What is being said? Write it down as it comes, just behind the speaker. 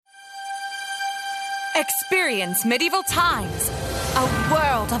Experience medieval times, a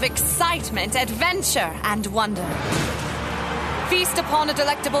world of excitement, adventure, and wonder. Feast upon a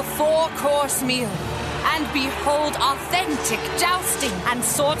delectable 4-course meal and behold authentic jousting and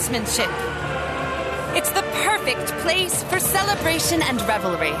swordsmanship. It's the perfect place for celebration and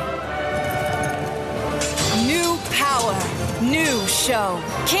revelry. New power, new show.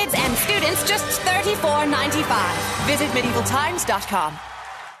 Kids and students just $34.95. Visit medievaltimes.com.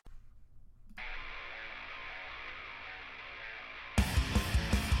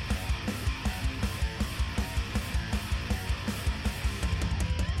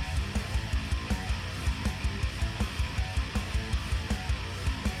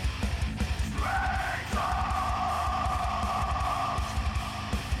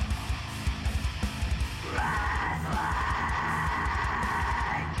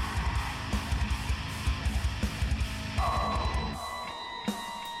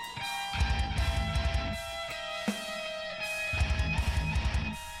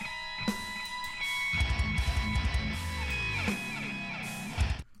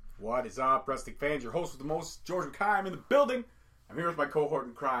 What is up, wrestling fans? Your host with the most, George McKay. I'm in the building. I'm here with my cohort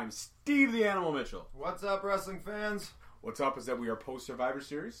in crime, Steve the Animal Mitchell. What's up, wrestling fans? What's up is that we are post-Survivor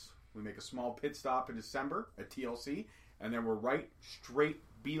Series. We make a small pit stop in December at TLC, and then we're right straight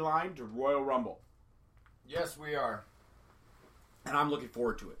beeline to Royal Rumble. Yes, we are. And I'm looking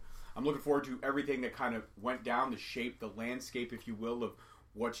forward to it. I'm looking forward to everything that kind of went down, the shape, the landscape, if you will, of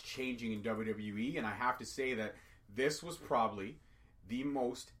what's changing in WWE. And I have to say that this was probably the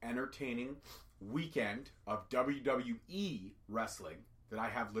most entertaining weekend of WWE wrestling that I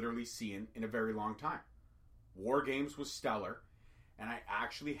have literally seen in a very long time. War Games was stellar, and I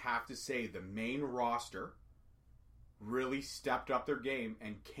actually have to say the main roster really stepped up their game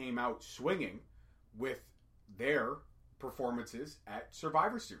and came out swinging with their performances at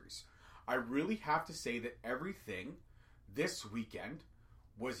Survivor Series. I really have to say that everything this weekend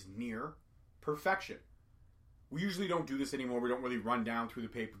was near perfection. We usually don't do this anymore. We don't really run down through the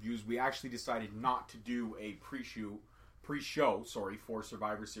pay-per-views. We actually decided not to do a pre-show for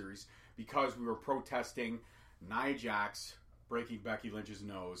Survivor Series because we were protesting Nia Jax breaking Becky Lynch's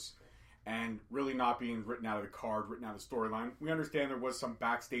nose and really not being written out of the card, written out of the storyline. We understand there was some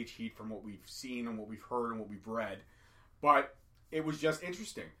backstage heat from what we've seen and what we've heard and what we've read, but it was just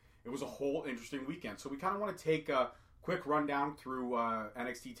interesting. It was a whole interesting weekend. So we kind of want to take a quick rundown through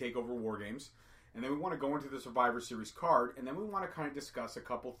NXT TakeOver War Games. And then we want to go into the Survivor Series card, and then we want to kind of discuss a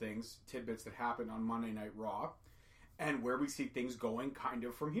couple things, tidbits that happened on Monday Night Raw, and where we see things going kind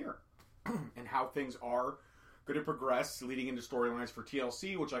of from here, and how things are going to progress leading into storylines for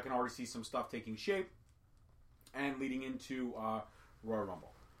TLC, which I can already see some stuff taking shape, and leading into Royal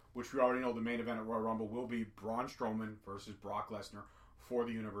Rumble, which we already know the main event at Royal Rumble will be Braun Strowman versus Brock Lesnar for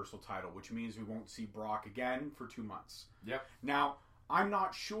the Universal title, which means we won't see Brock again for 2 months. Yep. Now, I'm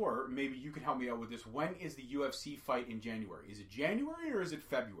not sure. Maybe you can help me out with this. When is the UFC fight in January? Is it January or is it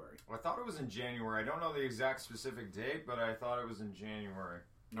February? Well, I thought it was in January. I don't know the exact specific date, but I thought it was in January.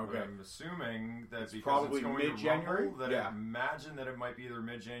 Okay. But I'm assuming that it's because probably it's going mid-January. To Rumble, that yeah. I imagine that it might be either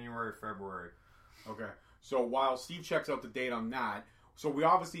mid-January or February. Okay. So while Steve checks out the date on that, so we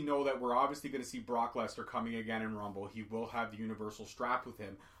obviously know that we're obviously going to see Brock Lesnar coming again in Rumble. He will have the Universal strap with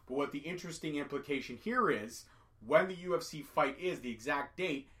him. But what the interesting implication here is when the UFC fight is, the exact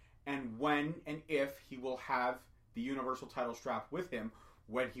date, and when and if he will have the Universal title strap with him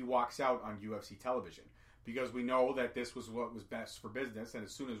when he walks out on UFC television. Because we know that this was what was best for business, and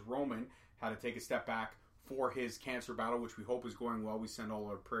as soon as Roman had to take a step back for his cancer battle, which we hope is going well, we send all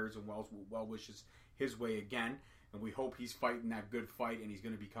our prayers and well wishes his way again, and we hope he's fighting that good fight, and he's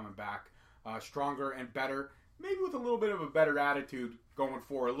going to be coming back stronger and better, maybe with a little bit of a better attitude going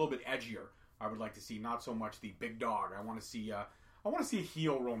forward, a little bit edgier. I would like to see not so much the big dog. I want to see a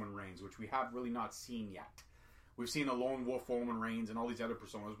heel Roman Reigns, which we have really not seen yet. We've seen a lone wolf Roman Reigns and all these other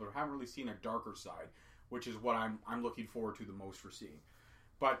personas, but we haven't really seen a darker side, which is what I'm looking forward to the most for seeing.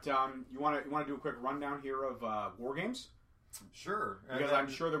 But you want to do a quick rundown here of War Games? Sure. Because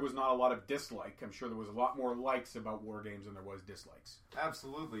I'm sure there was not a lot of dislike. I'm sure there was a lot more likes about War Games than there was dislikes.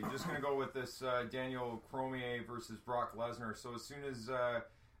 Absolutely. Just going to go with this Daniel Cormier versus Brock Lesnar. So as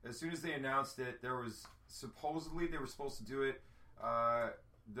soon as they announced it, there was supposedly they were supposed to do it.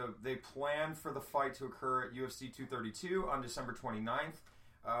 They planned for the fight to occur at UFC 232 on December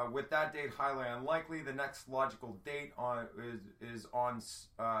 29th. With that date highly unlikely, the next logical date is on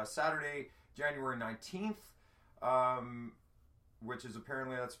Saturday, January 19th, which is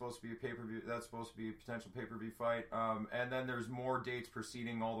apparently that's supposed to be a pay-per-view. That's supposed to be a potential pay-per-view fight. And then there's more dates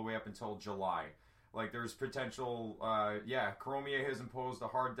proceeding all the way up until July. Like there's potential. Cormier has imposed a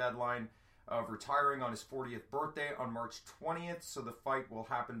hard deadline. of retiring on his 40th birthday on March 20th, so the fight will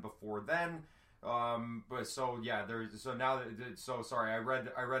happen before then. But so yeah, sorry, I read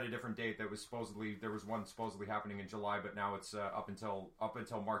a different date that was there was one supposedly happening in July, but now it's up until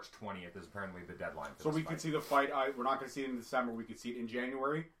March 20th is apparently the deadline for so this we fight. could see the fight. We're not going to see it in December. We could see it in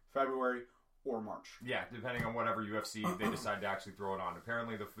January, February, or March. Yeah, depending on whatever UFC they decide to actually throw it on.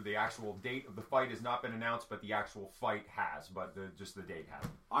 Apparently, the actual date of the fight has not been announced, but the actual fight has. But just the date has.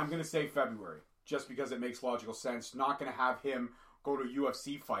 I'm going to say February, just because it makes logical sense. Not going to have him go to a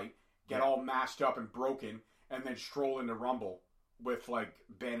UFC fight, get all mashed up and broken, and then stroll into Rumble with like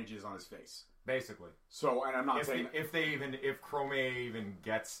bandages on his face. Basically. So, and I'm not saying if Cormier even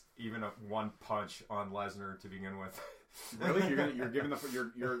gets one punch on Lesnar to begin with. Really,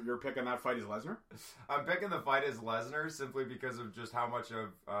 you're picking that fight as Lesnar? I'm picking the fight as Lesnar simply because of just how much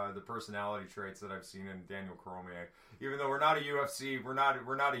of the personality traits that I've seen in Daniel Cormier. Even though we're not a UFC, we're not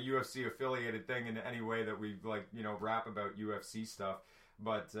a UFC affiliated thing in any way that we rap about UFC stuff.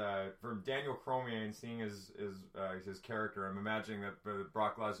 But from Daniel Cormier and seeing his character, I'm imagining that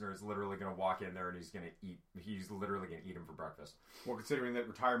Brock Lesnar is literally going to walk in there and he's literally going to eat him for breakfast. Well, considering that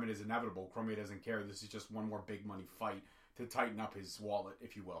retirement is inevitable, Cormier doesn't care. This is just one more big money fight to tighten up his wallet,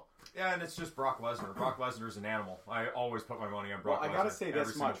 if you will. Yeah, and it's just Brock Lesnar. Brock Lesnar is an animal. I always put my money on Brock Lesnar. Well, I got to say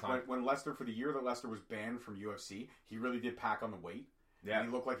this much. When Lesnar, for the year that Lesnar was banned from UFC, he really did pack on the weight. Yeah. And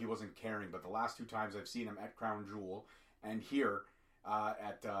he looked like he wasn't caring. But the last two times I've seen him at Crown Jewel and here...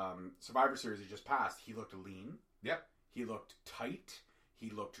 at Survivor Series that just passed, he looked lean. Yep. He looked tight.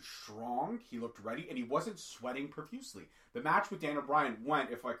 He looked strong. He looked ready, and he wasn't sweating profusely. The match with Daniel Bryan went,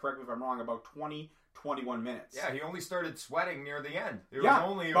 correct me if I'm wrong, about 21 minutes. Yeah, he only started sweating near the end.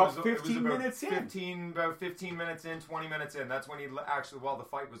 About 15 minutes in. About 15 minutes in, 20 minutes in. That's when he actually, the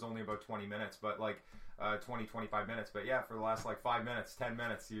fight was only about 20 minutes, but 25 minutes. But yeah, for the last 5 minutes, 10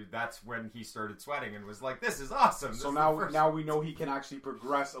 minutes, that's when he started sweating and was like, this is awesome. So now we know he can actually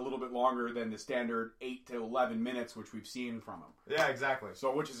progress a little bit longer than the standard 8 to 11 minutes, which we've seen from him. Yeah, exactly.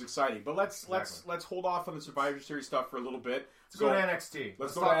 So, which is exciting. But let's hold off on the Survivor Series stuff for a little bit. Let's go to NXT.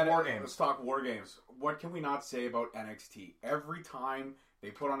 Let's talk War Games. Let's talk War Games. What can we not say about NXT? Every time they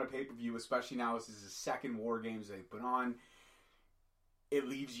put on a pay-per-view, especially now this is the second War Games they put on, it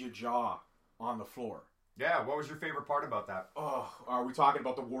leaves your jaw on the floor. Yeah, what was your favorite part about that? Oh, are we talking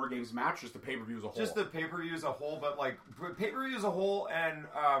about the War Games match, just the pay-per-view as a whole? Just the pay-per-view as a whole, but pay-per-view as a whole, and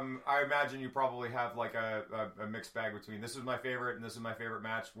I imagine you probably have a mixed bag between this is my favorite and this is my favorite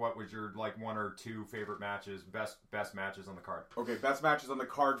match. What was your one or two favorite matches, best matches on the card? Okay, best matches on the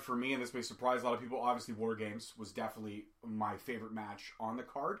card for me, and this may surprise a lot of people. Obviously, War Games was definitely my favorite match on the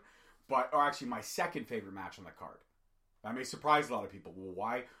card, or actually my second favorite match on the card. That may surprise a lot of people. Well,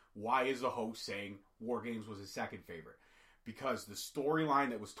 why? Why is the host saying War Games was his second favorite? Because the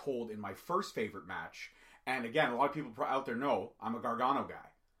storyline that was told in my first favorite match, and again, a lot of people out there know I'm a Gargano guy.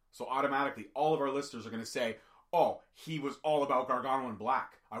 So automatically, all of our listeners are going to say, oh, he was all about Gargano and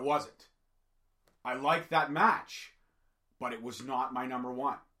Black. I wasn't. I liked that match, but it was not my number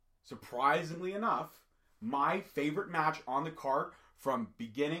one. Surprisingly enough, my favorite match on the card from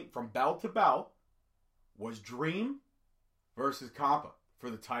bell to bell, was Dream versus Ciampa for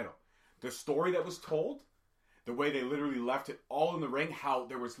the title. The story that was told, the way they literally left it all in the ring, how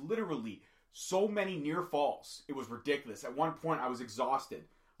there was literally so many near falls. It was ridiculous. At one point, I was exhausted,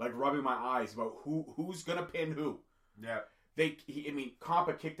 rubbing my eyes about who's gonna pin who. Yeah.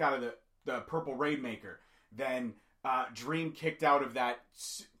 Ciampa kicked out of the Purple Rainmaker. Then Dream kicked out of that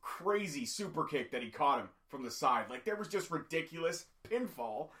crazy super kick that he caught him from the side. There was just ridiculous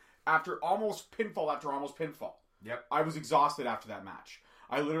pinfall after almost pinfall. Yep. I was exhausted after that match.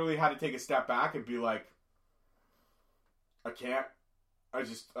 I literally had to take a step back and be like, I can't.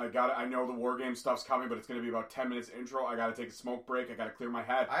 I know the War Game stuff's coming, but it's going to be about 10 minutes intro. I got to take a smoke break. I got to clear my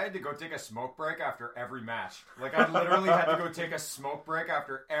head. I had to go take a smoke break after every match. I literally had to go take a smoke break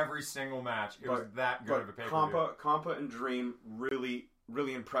after every single match. It was that good of a pay-per-view. Ciampa and Dream really,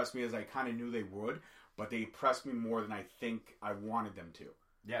 really impressed me, as I kind of knew they would, but they impressed me more than I think I wanted them to.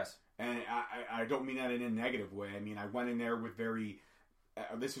 Yes. And I don't mean that in a negative way. I went in there with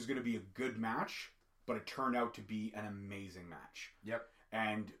this was going to be a good match, but it turned out to be an amazing match. Yep.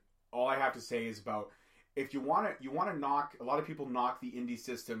 And all I have to say is about, if you want to knock, a lot of people knock the indie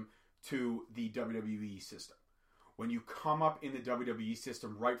system to the WWE system. When you come up in the WWE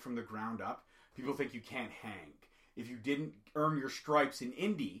system right from the ground up, people think you can't hang. If you didn't earn your stripes in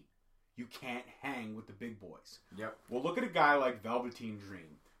indie, you can't hang with the big boys. Yep. Well, look at a guy like Velveteen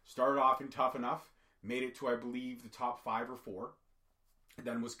Dream. Started off in Tough Enough, made it to, I believe, the top 5 or 4, and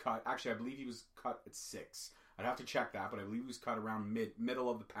then was cut. Actually, I believe he was cut at 6. I'd have to check that, but I believe he was cut around middle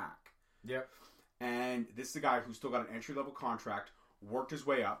of the pack. Yep. And this is a guy who's still got an entry-level contract, worked his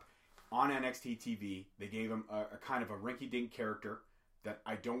way up on NXT TV. They gave him a kind of a rinky-dink character that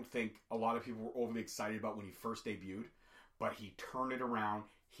I don't think a lot of people were overly excited about when he first debuted. But he turned it around.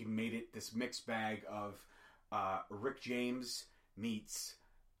 He made it this mixed bag of Rick James meets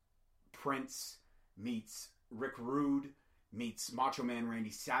Prince meets Rick Rude meets Macho Man Randy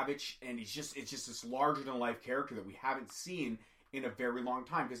Savage, and it's just this larger than life character that we haven't seen in a very long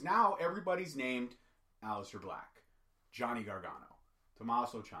time. Because now everybody's named Aleister Black, Johnny Gargano,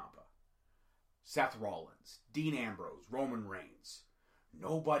 Tommaso Ciampa, Seth Rollins, Dean Ambrose, Roman Reigns.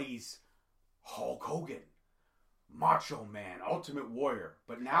 Nobody's Hulk Hogan, Macho Man, Ultimate Warrior.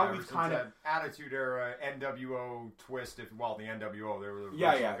 But now we've kind of Attitude Era NWO twist. The NWO, they were the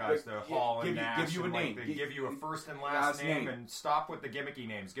original guys. The Hall and Nash. Give you a name. They give you a first and last name, and stop with the gimmicky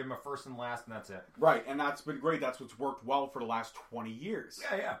names. Give them a first and last, and that's it. Right, and that's been great. That's what's worked well for the last 20 years.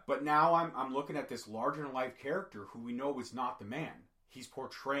 Yeah. But now I'm looking at this larger than life character who we know is not the man. He's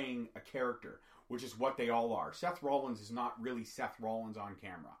portraying a character, which is what they all are. Seth Rollins is not really Seth Rollins on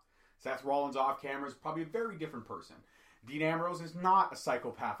camera. Seth Rollins off camera is probably a very different person. Dean Ambrose is not a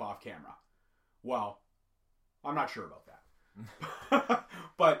psychopath off camera. Well, I'm not sure about that.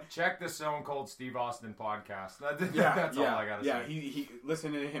 But check the Stone Cold Steve Austin podcast. That's all I gotta say. Yeah, he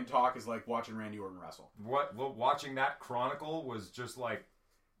listening to him talk is like watching Randy Orton wrestle. Watching that Chronicle was just like,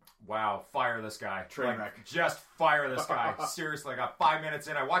 wow, fire this guy. Train wreck. Just fire this guy. Seriously, I got 5 minutes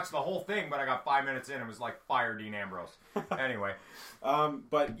in. I watched the whole thing, but I got 5 minutes in. It was like, fire Dean Ambrose. Anyway.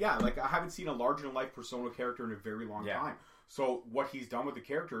 But yeah, like I haven't seen a larger-than-life Persona character in a very long time. So what he's done with the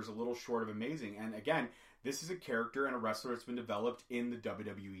character is a little short of amazing. And again, this is a character and a wrestler that's been developed in the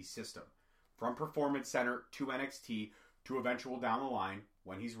WWE system. From Performance Center to NXT to eventual down the line,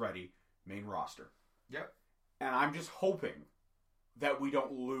 when he's ready, main roster. Yep. And I'm just hoping that we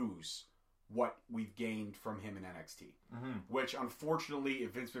don't lose what we've gained from him in NXT. Mm-hmm. Which, unfortunately,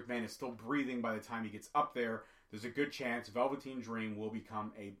 if Vince McMahon is still breathing by the time he gets up there, there's a good chance Velveteen Dream will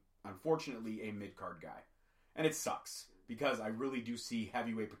become, unfortunately, a mid-card guy. And it sucks, because I really do see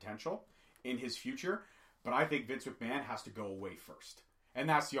heavyweight potential in his future, but I think Vince McMahon has to go away first. And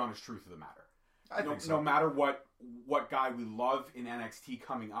that's the honest truth of the matter. I think so. No matter what guy we love in NXT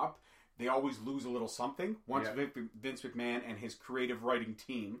coming up, they always lose a little something once Vince McMahon and his creative writing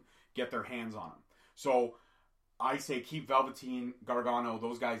team get their hands on him. So I say keep Velveteen, Gargano,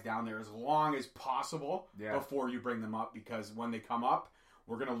 those guys down there as long as possible before you bring them up, because when they come up,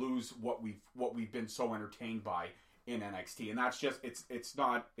 we're going to lose what we've been so entertained by in NXT. And that's just it's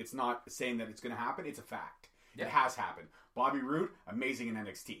not saying that it's going to happen. It's a fact. Yeah. It has happened. Bobby Roode, amazing in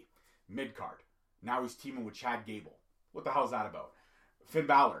NXT, mid card. Now he's teaming with Chad Gable. What the hell is that about? Finn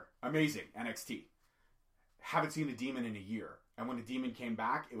Balor, amazing, NXT. Haven't seen the Demon in a year. And when the Demon came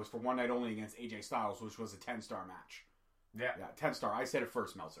back, it was for one night only against AJ Styles, which was a 10-star match. Yeah, 10-star. I said it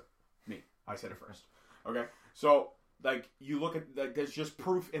first, Meltzer. I said it first. Okay? So, like, you look at, like, there's just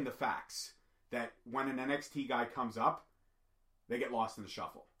proof in the facts that when an NXT guy comes up, they get lost in the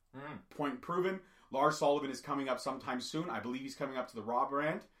shuffle. Point proven. Lars Sullivan is coming up sometime soon. I believe he's coming up to the Raw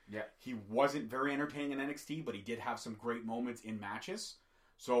brand. Yeah. He wasn't very entertaining in NXT, but he did have some great moments in matches.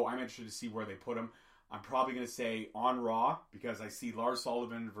 So I'm interested to see where they put him. I'm probably going to say on Raw, because I see Lars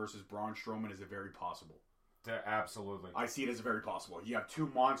Sullivan versus Braun Strowman as a very possible. Absolutely. I see it as a very possible. You have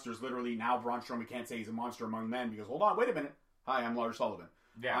two monsters, literally. Now Braun Strowman can't say he's a monster among men because, hold on, wait a minute. Hi, I'm Lars Sullivan.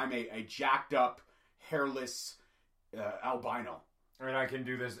 Yeah. I'm a jacked up, hairless albino. And I can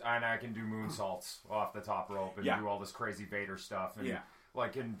do this, and I can do moonsaults off the top rope and do all this crazy Vader stuff. And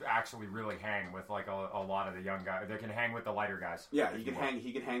like, can actually really hang with like a lot of the young guys. They can hang with the lighter guys. Yeah, he can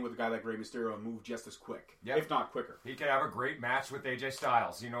hang with a guy like Rey Mysterio and move just as quick, if not quicker. He could have a great match with AJ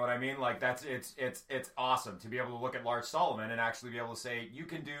Styles. You know what I mean? Like, it's awesome to be able to look at Lars Sullivan and actually be able to say you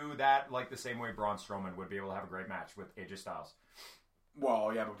can do that like the same way Braun Strowman would be able to have a great match with AJ Styles.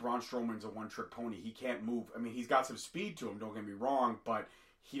 Well, yeah, but Braun Strowman's a one-trick pony. He can't move. I mean, he's got some speed to him, don't get me wrong, but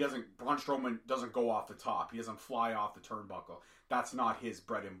Braun Strowman doesn't go off the top. He doesn't fly off the turnbuckle. That's not his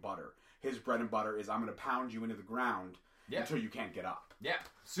bread and butter. His bread and butter is, I'm going to pound you into the ground until you can't get up. Yeah.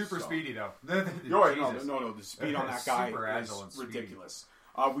 Super speedy, though. No, the speed on that guy is ridiculous.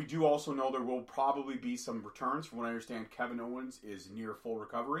 We do also know there will probably be some returns. From what I understand, Kevin Owens is near full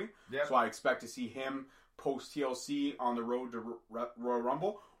recovery. Yep. So I expect to see him post TLC on the road to Royal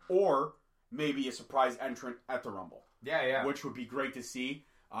Rumble, or maybe a surprise entrant at the Rumble. Yeah. Which would be great to see,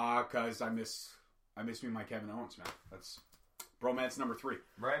 because I miss me my Kevin Owens, man. That's bromance number 3.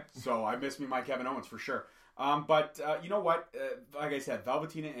 Right. So I miss me my Kevin Owens for sure. But you know what? Like I said,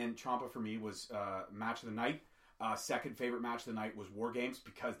 Velveteen and Ciampa for me was match of the night. second favorite match of the night was War Games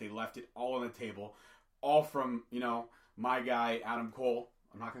because they left it all on the table. All from, my guy, Adam Cole.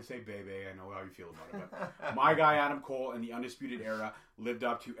 I'm not going to say Bebe. I know how you feel about it. But my guy, Adam Cole, and the Undisputed Era lived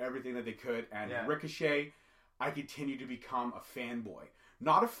up to everything that they could. And Ricochet, I continue to become a fanboy.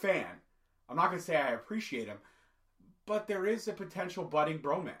 Not a fan. I'm not going to say I appreciate him. But there is a potential budding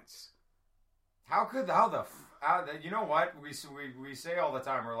bromance. You know what? We say all the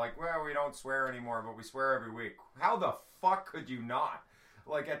time, we're like, well, we don't swear anymore, but we swear every week. How the fuck could you not?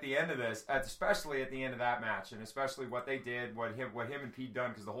 Like, at the end of this, especially at the end of that match, and especially what they did, what him and Pete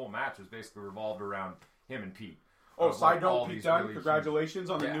Dunne, because the whole match was basically revolved around him and Pete. Oh, side note, Pete Dunne, really congratulations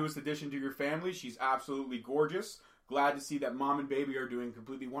on the newest addition to your family. She's absolutely gorgeous. Glad to see that mom and baby are doing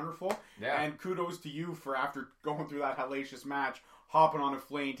completely wonderful. Yeah. And kudos to you for, after going through that hellacious match, hopping on a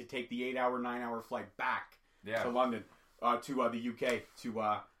plane to take the 8-hour, 9-hour flight back to London, to the UK.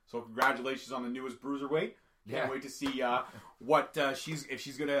 So congratulations on the newest bruiserweight. Can't wait to see what if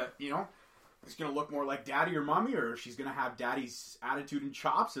she's gonna, it's gonna look more like daddy or mommy, or if she's gonna have daddy's attitude and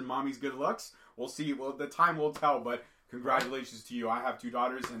chops and mommy's good looks. We'll see. Well, the time will tell. But congratulations to you. I have 2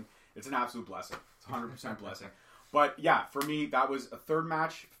 daughters, and it's an absolute blessing. It's 100% blessing. But yeah, for me, that was a third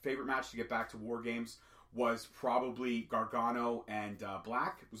match. Favorite match to get back to War Games was probably Gargano and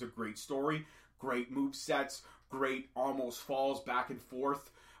Black. It was a great story, great move sets, great almost falls back and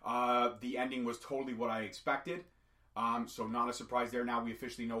forth. The ending was totally what I expected. So not a surprise there. Now we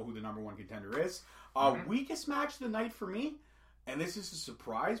officially know who the number 1 contender is. Weakest match of the night for me, and this is a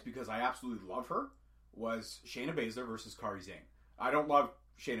surprise because I absolutely love her, was Shayna Baszler versus Kairi Sane. I don't love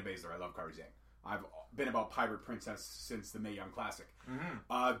Shayna Baszler. I love Kairi Sane. I've been about Pirate Princess since the Mae Young Classic.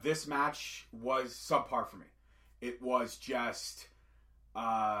 This match was subpar for me. It was just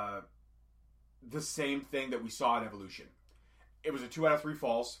the same thing that we saw at Evolution. It was a 2 out of 3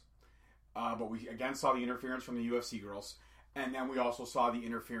 falls, but we again saw the interference from the UFC girls, and then we also saw the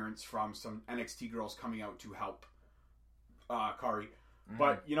interference from some NXT girls coming out to help Kairi.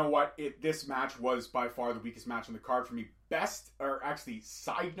 But you know what? This match was by far the weakest match on the card for me.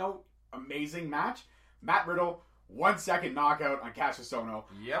 Side note, amazing match. Matt Riddle, 1 second knockout on Cassius Ohno.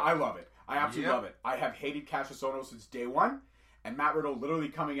 Yep. I love it. I absolutely love it. I have hated Cassius Ohno since day one, and Matt Riddle literally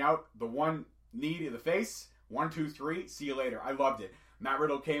coming out, the one knee to the face, 1, 2, 3, see you later. I loved it. Matt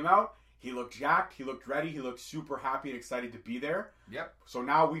Riddle came out. He looked jacked. He looked ready. He looked super happy and excited to be there. Yep. So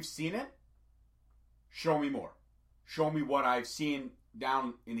now we've seen it. Show me more. Show me what I've seen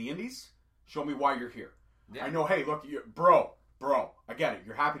down in the Indies. Show me why you're here. Yeah. I know, hey, look, bro, I get it.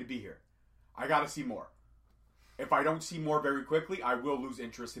 You're happy to be here. I got to see more. If I don't see more very quickly, I will lose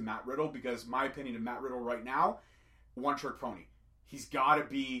interest in Matt Riddle because my opinion of Matt Riddle right now, one-trick pony. He's got to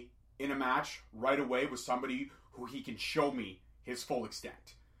be in a match right away with somebody who he can show me his full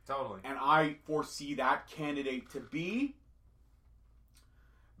extent. Totally. And I foresee that candidate to be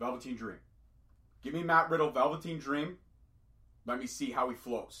Velveteen Dream. Give me Matt Riddle, Velveteen Dream. Let me see how he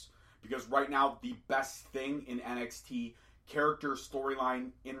flows. Because right now, the best thing in NXT character,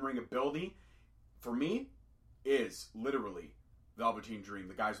 storyline, in-ring ability, for me, is literally Velveteen Dream.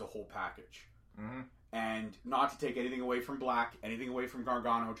 The guy's the whole package. And not to take anything away from Black, anything away from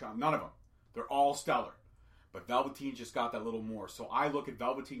Gargano, none of them. They're all stellar. But Velveteen just got that little more. So I look at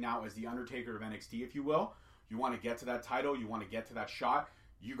Velveteen now as the Undertaker of NXT, if you will. You want to get to that title, you want to get to that shot,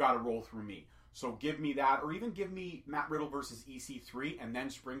 you got to roll through me. So give me that, or even give me Matt Riddle versus EC3 and then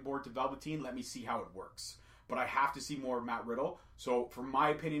springboard to Velveteen. Let me see how it works. But I have to see more of Matt Riddle. So for my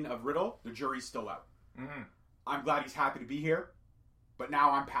opinion of Riddle, the jury's still out. I'm glad he's happy to be here, but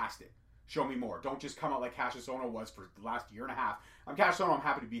now I'm past it. Show me more. Don't just come out like Cassius Ohno was for the last year and a half. I'm Cassius Ohno, I'm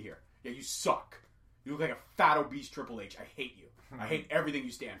happy to be here. Yeah, you suck. You look like a fat, obese Triple H. I hate you. I hate everything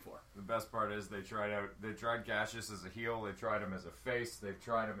you stand for. The best part is they tried Cassius as a heel, they tried him as a face, they've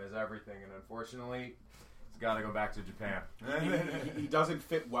tried him as everything, and unfortunately, he's got to go back to Japan. he doesn't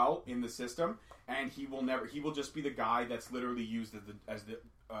fit well in the system, and he will just be the guy that's literally used as the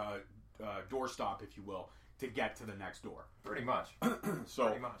doorstop, if you will, to get to the next door. Pretty much.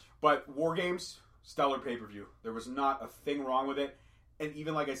 Pretty much. But War Games, stellar pay-per-view. There was not a thing wrong with it. And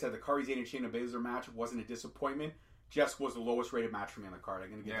even like I said, the Kairi Sane and Shayna Baszler match wasn't a disappointment. Just was the lowest rated match for me on the card. I'm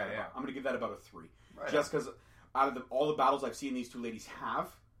going to give that about a 3. Right just because out of all the battles I've seen these two ladies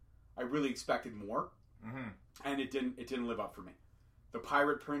have, I really expected more. And it didn't live up for me. The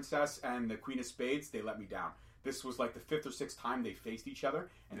Pirate Princess and the Queen of Spades, they let me down. This was like the 5th or 6th time they faced each other.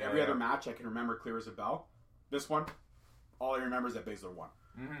 And every other match I can remember clear as a bell. This one, all I remember is that Baszler won.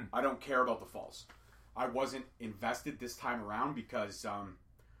 I don't care about the falls. I wasn't invested this time around because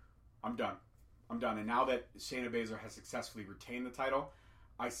I'm done. And now that Shayna Baszler has successfully retained the title,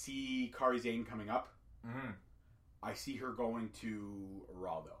 I see Kairi Sane coming up. I see her going to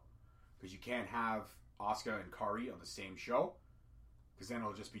Raw, though. Because you can't have Asuka and Kairi on the same show. Because then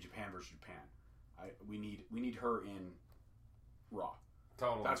it'll just be Japan versus Japan. We need her in Raw.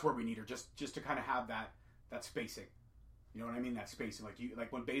 Totally. That's where we need her, just to kind of have that spacing. You know what I mean? That spacing.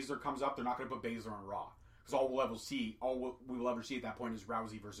 Like when Baszler comes up, they're not going to put Baszler on Raw. Because all we will ever see at that point is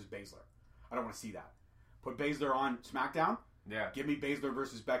Rousey versus Baszler. I don't want to see that. Put Baszler on SmackDown. Yeah. Give me Baszler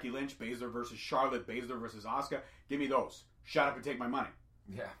versus Becky Lynch, Baszler versus Charlotte, Baszler versus Asuka. Give me those. Shut up and take my money.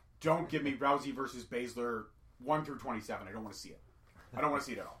 Yeah. Don't give me Rousey versus Baszler 1 through 27. I don't want to see it. I don't want to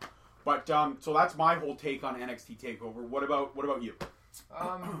see it at all. But so that's my whole take on NXT TakeOver. What about you?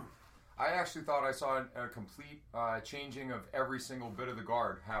 I actually thought I saw a complete changing of every single bit of the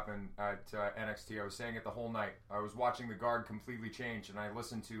guard happen at NXT. I was saying it the whole night. I was watching the guard completely change, and I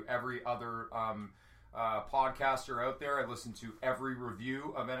listened to every other podcaster out there. I listened to every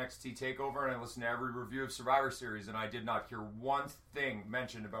review of NXT TakeOver, and I listened to every review of Survivor Series, and I did not hear one thing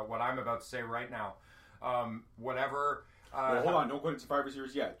mentioned about what I'm about to say right now. Whatever. Well, hold on. Don't go into Survivor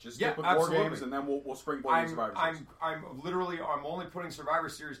Series yet. Just stick with absolutely. War Games, and then we'll springboard into Survivor Series. I'm only putting Survivor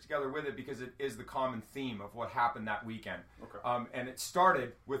Series together with it because it is the common theme of what happened that weekend. Okay. And it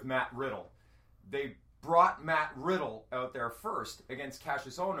started with Matt Riddle. They brought Matt Riddle out there first against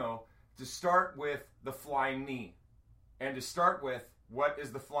Cassius Ohno to start with the flying knee. And to start with, what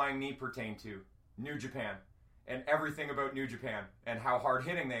does the flying knee pertain to? New Japan. And everything about New Japan, and how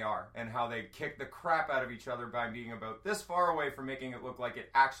hard-hitting they are, and how they kick the crap out of each other by being about this far away from making it look like it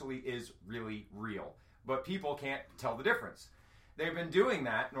actually is really real. But people can't tell the difference. They've been doing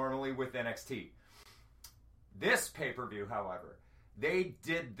that normally with NXT. This pay-per-view, however, they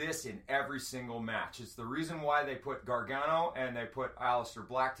did this in every single match. It's the reason why they put Gargano and they put Aleister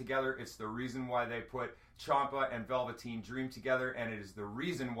Black together. It's the reason why they put Ciampa and Velveteen Dream together, and it is the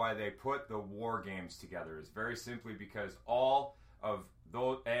reason why they put the War Games together. It's very simply because all of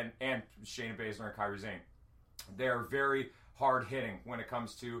those, and Shayna Baszler and Kairi Sane, they're very hard-hitting when it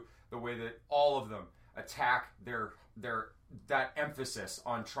comes to the way that all of them attack their that emphasis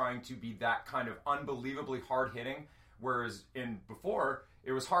on trying to be that kind of unbelievably hard-hitting, whereas before,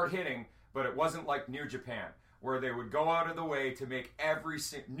 it was hard-hitting, but it wasn't like New Japan, where they would go out of the way to make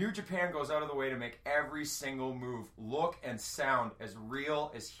New Japan goes out of the way to make every single move look and sound as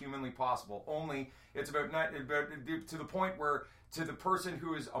real as humanly possible. Only it's about to the point where, to the person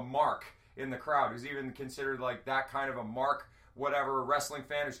who is a mark in the crowd, who's even considered like that kind of a mark, whatever, wrestling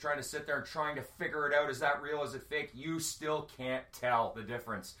fan who's trying to sit there and trying to figure it out, is that real, is it fake? You still can't tell the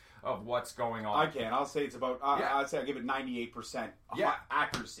difference of what's going on. I can. I'll say it's about. I'd say I give it 98%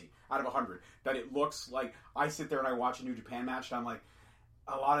 accuracy out of 100. That it looks like I sit there and I watch a New Japan match and I'm like,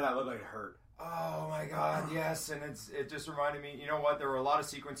 a lot of that looked like it hurt. Oh my God, yes, and it just reminded me. You know what? There were a lot of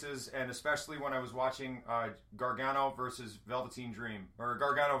sequences, and especially when I was watching Gargano versus Velveteen Dream, or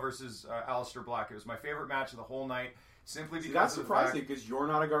Gargano versus Aleister Black. It was my favorite match of the whole night. Simply because that's surprising because you're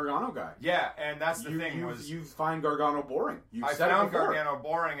not a Gargano guy. Yeah, and that's the thing. You find Gargano boring. I found Gargano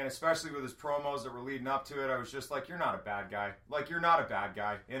boring, and especially with his promos that were leading up to it, I was just like, you're not a bad guy. Like, you're not a bad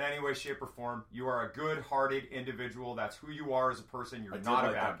guy in any way, shape, or form. You are a good-hearted individual. That's who you are as a person. You're not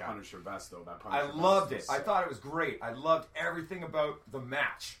a bad guy. Punisher vest, though. I loved it. I thought it was great. I loved everything about the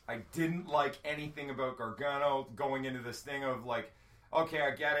match. I didn't like anything about Gargano going into this thing of like, okay,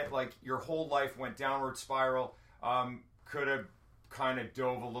 I get it. Like, your whole life went downward spiral. Could have kind of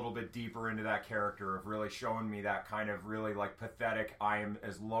dove a little bit deeper into that character of really showing me that kind of really like pathetic, I am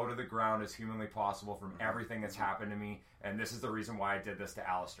as low to the ground as humanly possible from everything that's happened to me, and this is the reason why I did this to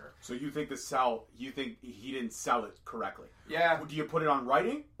Aleister. So you think you think he didn't sell it correctly? Yeah. Do you put it on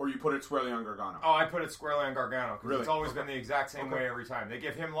writing, or you put it squarely on Gargano? Oh, I put it squarely on Gargano, because really? It's always been the exact same way every time. They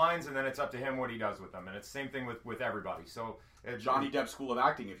give him lines, and then it's up to him what he does with them, and it's the same thing with everybody. So Johnny Depp School of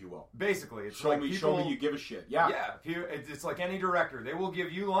Acting, if you will. Basically, it's show me you give a shit. Yeah. It's like any director. They will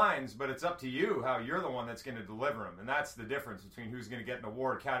give you lines, but it's up to you how you're the one that's going to deliver them, and that's the difference between who's going to get an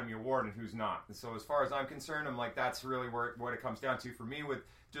award, Academy Award, and who's not. And so, as far as I'm concerned, I'm like, that's really what it comes down to for me with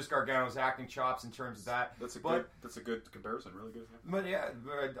just Gargano's acting chops in terms of that. That's a good comparison. Really good. Yeah.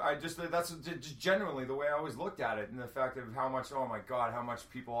 But that's just generally the way I always looked at it, and the fact of how much, oh my God, how much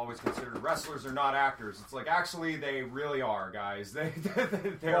people always consider wrestlers are not actors. It's like, actually, they really are, guys. They're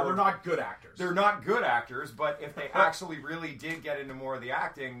not good actors. They're not good actors, but if they actually really did get into more of the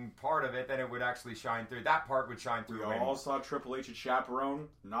acting part of it, then it would actually shine through. That part would shine through. We all saw Triple H at Chaperone.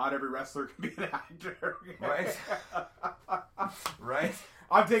 Not every wrestler can be an actor. Right? Right?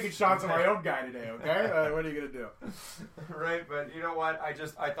 I'm taking shots at my own guy today, okay? What are you going to do? Right, but you know what? I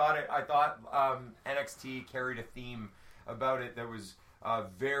thought NXT carried a theme about it that was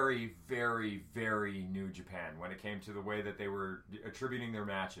very, very, very New Japan when it came to the way that they were attributing their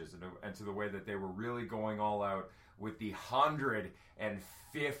matches and to the way that they were really going all out with the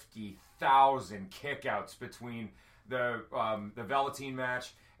 150,000 kickouts between the Velveteen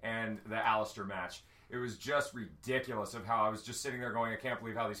match and the Alistair match. It was just ridiculous of how I was just sitting there going, I can't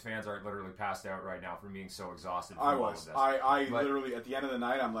believe how these fans aren't literally passed out right now from being so exhausted. I was. I literally, at the end of the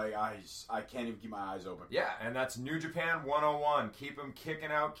night, I'm like, I can't even keep my eyes open. Yeah, and that's New Japan 101. Keep them kicking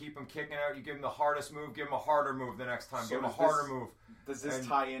out, keep them kicking out. You give them the hardest move, give them a harder move the next time. So give them a harder move. Does this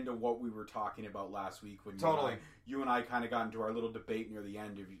tie into what we were talking about last week when totally you and I kind of got into our little debate near the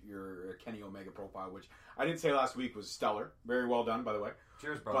end of your Kenny Omega profile, which I didn't say last week was stellar. Very well done, by the way.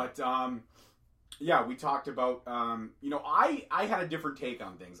 Cheers, brother. But, yeah, we talked about, I had a different take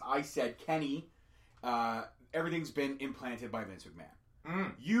on things. I said, Kenny, everything's been implanted by Vince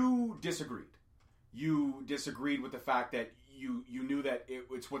McMahon. You disagreed. You disagreed with the fact that you knew that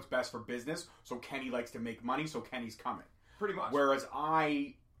it's what's best for business, so Kenny likes to make money, so Kenny's coming. Pretty much. Whereas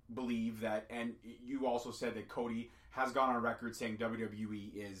I believe that, and you also said that Cody has gone on record saying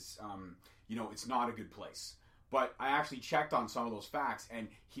WWE is, it's not a good place. But I actually checked on some of those facts, and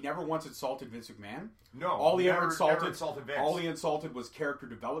he never once insulted Vince McMahon. No, all he never insulted Vince. All he insulted was character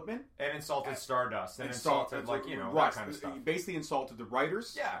development, and insulted Stardust, and insulted that kind of stuff. He basically insulted the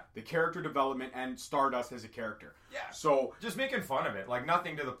writers, yeah, the character development, and Stardust as a character. Yeah, so just making fun of it, like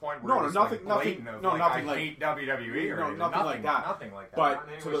nothing to the point where nothing I hate WWE or nothing like that. Nothing like that. But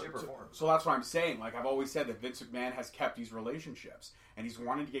so that's what I'm saying. Like I've always said that Vince McMahon has kept these relationships, and he's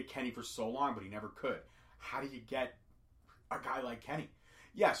wanted to get Kenny for so long, but he never could. How do you get a guy like Kenny?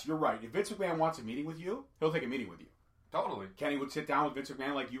 Yes, you're right. If Vince McMahon wants a meeting with you, he'll take a meeting with you. Totally. Kenny would sit down with Vince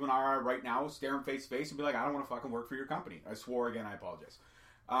McMahon like you and I are right now, stare him face to face, and be like, I don't want to fucking work for your company. I swore again, I apologize.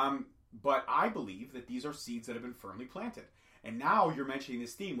 But I believe that these are seeds that have been firmly planted. And now you're mentioning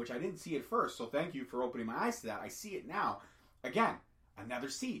this theme, which I didn't see at first, so thank you for opening my eyes to that. I see it now. Again, another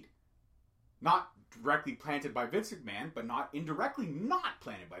seed. Not directly planted by Vince McMahon, but not indirectly not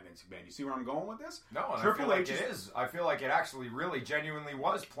planted by Vince McMahon. You see where I'm going with this? No, and Triple H is. I feel like it actually really genuinely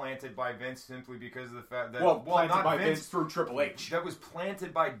was planted by Vince simply because of the fact that planted not by Vince through Triple H. That was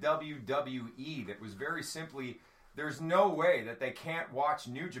planted by WWE. That was very simply, there's no way that they can't watch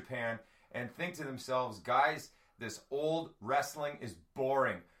New Japan and think to themselves, guys, this old wrestling is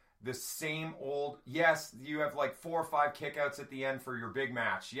boring. The same old, yes, you have like 4 or 5 kickouts at the end for your big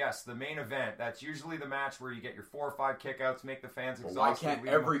match. Yes, the main event. That's usually the match where you get your 4 or 5 kickouts, make the fans exhausted. Why can't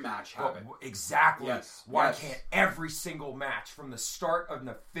every match have it? Exactly. Yes. Why can't every single match from the start of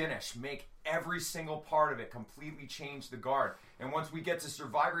the finish make every single part of it completely change the guard? And once we get to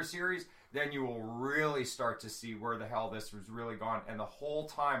Survivor Series, then you will really start to see where the hell this was really gone. And the whole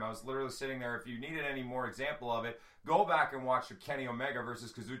time I was literally sitting there. If you needed any more example of it, go back and watch Kenny Omega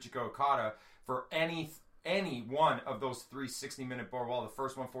versus Kazuchika Okada for any one of those 3 60-minute well, the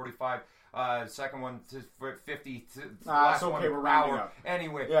first one 45, second one 50, last okay, one we're rounding hour. up.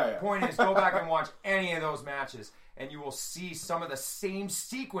 Anyway, yeah. Point is, go back and watch any of those matches, and you will see some of the same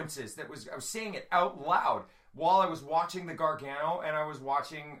sequences. I was saying it out loud while I was watching the Gargano, and I was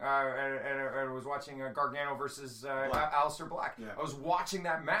watching Gargano versus Aleister Black. Yeah. I was watching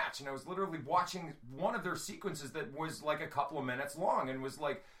that match, and I was literally watching one of their sequences that was like a couple of minutes long, and was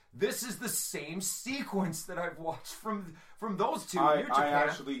like, this is the same sequence that I've watched from those two.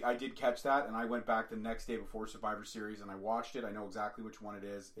 I did catch that, and I went back the next day before Survivor Series, and I watched it. I know exactly which one it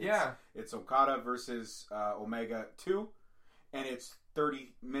is. It's Okada versus Omega 2, and it's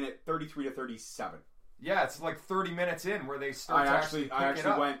 33 to 37. Yeah, it's like 30 minutes in where they start I actually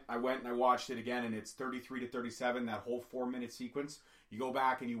went and I watched it again, and it's 33 to 37, that whole 4-minute sequence. You go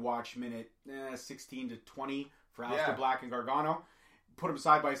back and you watch minute 16 to 20 for Aleister Black and Gargano. Put them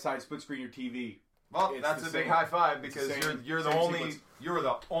side by side, split screen your TV. Well, that's a big high five because you're the only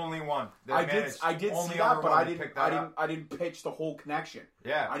one that I did see that, but I didn't pitch the whole connection.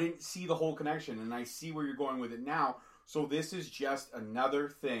 Yeah. I didn't see the whole connection, and I see where you're going with it now. So this is just another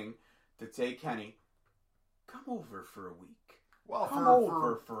thing to say, Kenny, come over for a week. Well, come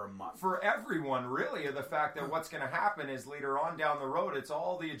over for a month. For everyone, really, the fact that what's going to happen is later on down the road, it's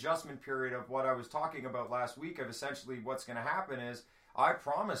all the adjustment period of what I was talking about last week of essentially what's going to happen is, I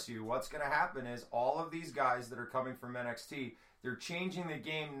promise you, what's going to happen is all of these guys that are coming from NXT, they're changing the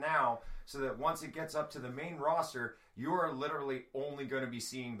game now so that once it gets up to the main roster, you are literally only going to be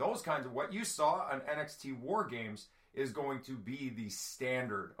seeing those kinds of what you saw on NXT War Games is going to be the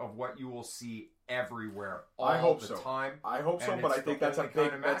standard of what you will see everywhere all the time. I hope so, but I think that's a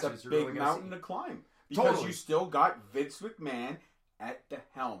big mountain to climb. Because you still got Vince McMahon at the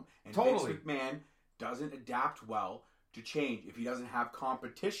helm. And Vince McMahon doesn't adapt well to change if he doesn't have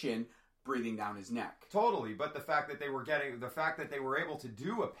competition breathing down his neck. Totally, but the fact that they were able to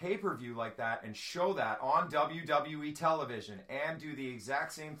do a pay-per-view like that and show that on WWE television and do the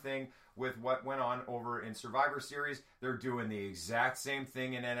exact same thing with what went on over in Survivor Series, they're doing the exact same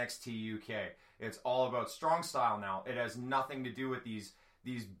thing in NXT UK. It's all about strong style now. It has nothing to do with these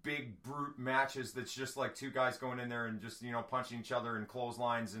big brute matches that's just like two guys going in there and just, punching each other in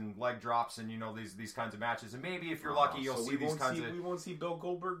clotheslines and leg drops and, these kinds of matches. And maybe if you're lucky, you'll see these kinds of... We won't see Bill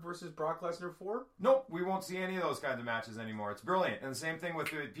Goldberg versus Brock Lesnar 4? Nope, we won't see any of those kinds of matches anymore. It's brilliant. And the same thing with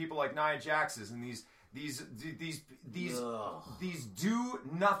people like Nia Jax's and these do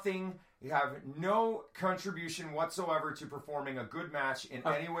nothing. You have no contribution whatsoever to performing a good match in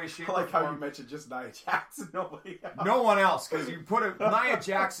any way, shape, or form. I like how you mentioned just Nia Jax and nobody else. No one else, because you put Nia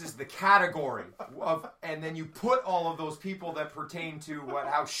Jax is the category of, and then you put all of those people that pertain to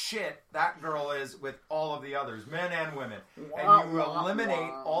how shit that girl is with all of the others, men and women, and you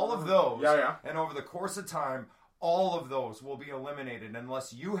eliminate all of those. Yeah. And over the course of time, all of those will be eliminated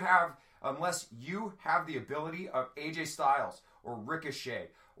unless you have the ability of AJ Styles or Ricochet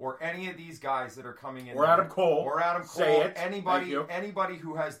or any of these guys that are coming in, or Adam Cole, say it. Anybody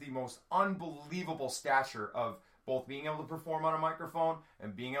who has the most unbelievable stature of both being able to perform on a microphone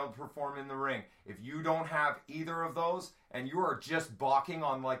and being able to perform in the ring. If you don't have either of those and you are just balking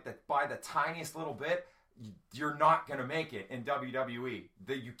on by the tiniest little bit, you're not going to make it in WWE.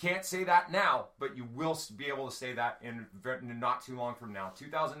 You can't say that now, but you will be able to say that in not too long from now.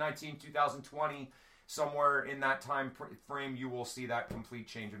 2019, 2020, somewhere in that time frame, you will see that complete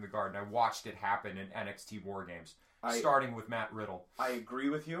change in the guard. And I watched it happen in NXT War Games, starting with Matt Riddle. I agree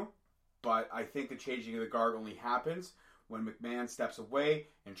with you, but I think the changing of the guard only happens when McMahon steps away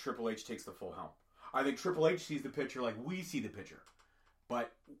and Triple H takes the full helm. I think Triple H sees the picture like we see the picture,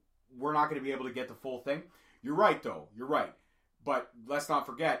 but we're not going to be able to get the full thing. You're right, though. You're right. But let's not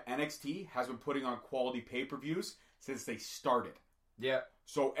forget, NXT has been putting on quality pay-per-views since they started. Yeah.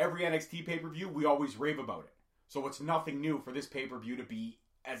 So every NXT pay-per-view, we always rave about it. So it's nothing new for this pay-per-view to be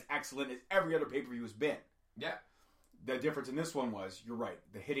as excellent as every other pay-per-view has been. Yeah. The difference in this one was, you're right,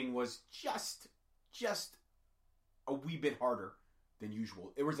 the hitting was just a wee bit harder than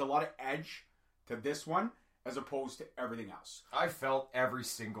usual. There was a lot of edge to this one as opposed to everything else. I felt every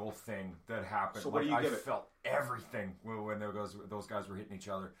single thing that happened. So what do you give it? I felt everything when those guys were hitting each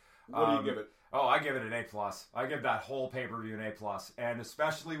other. What do you give it? Oh, I give it an A+. I give that whole pay-per-view an A+. And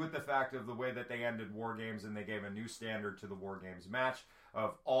especially with the fact of the way that they ended War Games and they gave a new standard to the War Games match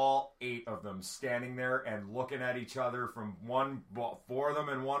of all 8 of them standing there and looking at each other from 4 of them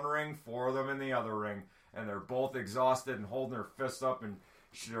in one ring, 4 of them in the other ring. And they're both exhausted and holding their fists up and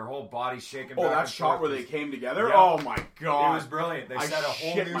their whole body shaking back. Oh, that shot where they came together? Yeah. Oh, my God. It was brilliant. They set a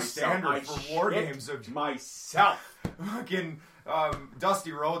whole new standard for War Games. Myself. Fucking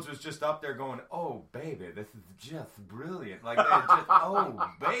Dusty Rhodes was just up there going, "Oh, baby, this is just brilliant." Like, oh,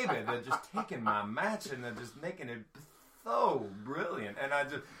 baby, they're just taking my match and they're just making it so brilliant. And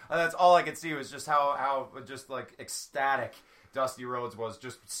that's all I could see was just how just like ecstatic Dusty Rhodes was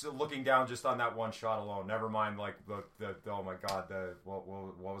just looking down just on that one shot alone. Never mind, like the oh my God, what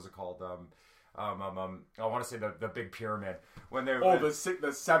was it called? I want to say the big pyramid when they the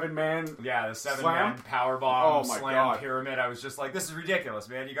 7-man the 7-man slam? powerbomb slam God. pyramid. I was just like, this is ridiculous,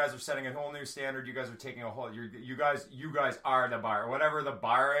 man. You guys are setting a whole new standard. You guys are taking a whole you guys are the bar, whatever the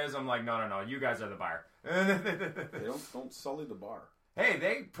bar is. I'm like, no, you guys are the bar. They don't sully the bar. Hey,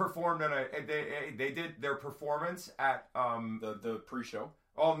 they performed they did their performance at the pre-show.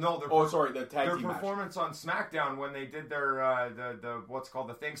 Oh no! The tag their team performance match on SmackDown when they did their the what's called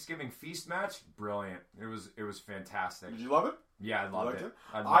the Thanksgiving feast match. Brilliant! It was fantastic. Did you love it? Yeah, I loved it.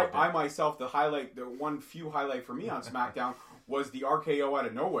 I myself, the one highlight for me on SmackDown was the RKO out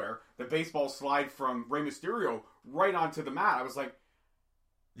of nowhere, the baseball slide from Rey Mysterio right onto the mat. I was like,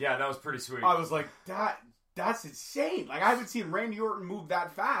 yeah, that was pretty sweet. I was like, that's insane. Like, I haven't seen Randy Orton move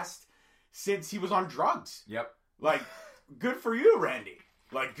that fast since he was on drugs. Yep. Like, good for you, Randy.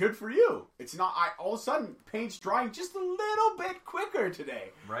 Like, good for you. It's not, all of a sudden, paint's drying just a little bit quicker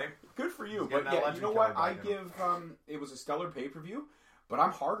today. Right. Good for you. But yeah, you know what? I give, it was a stellar pay-per-view, but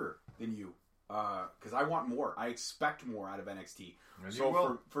I'm harder than you. Because I want more. I expect more out of NXT. And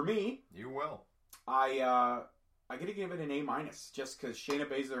so for me, you will. I gotta give it an A-, just because Shayna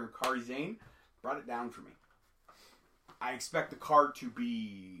Baszler and Kairi Sane brought it down for me. I expect the card to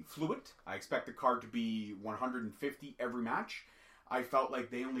be fluid. I expect the card to be 150 every match. I felt like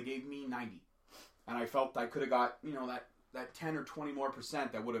they only gave me 90. And I felt I could have got, that 10 or 20 more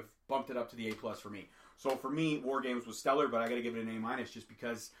 % that would have bumped it up to the A+ for me. So for me, War Games was stellar, but I got to give it an A- just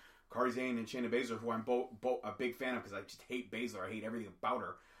because Kairi Sane and Shayna Baszler, who I'm both a big fan of because I just hate Baszler. I hate everything about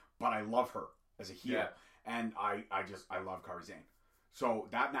her, but I love her as a heel, and I love Kairi Sane. So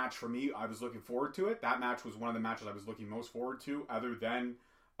that match for me, I was looking forward to it. That match was one of the matches I was looking most forward to, other than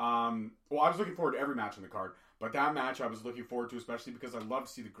I was looking forward to every match on the card, but that match I was looking forward to especially because I love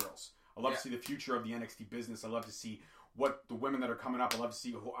to see the girls. I love to see the future of the NXT business. I love to see what the women that are coming up. I love to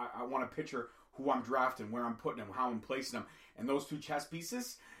see who I want to picture who I'm drafting, where I'm putting them, how I'm placing them. And those two chess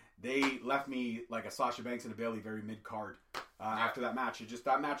pieces, they left me like a Sasha Banks and a Bayley very mid-card after that match.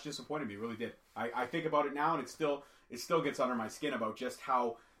 That match disappointed me, it really did. I think about it now, and it still gets under my skin about just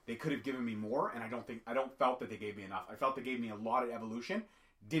how they could have given me more, and I don't felt that they gave me enough. I felt they gave me a lot of evolution,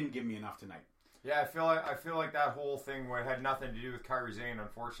 didn't give me enough tonight. Yeah, I feel like that whole thing had nothing to do with Kairi Sane.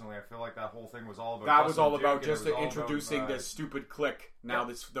 Unfortunately, I feel like that whole thing was all about. That was all about just introducing this stupid clique. Now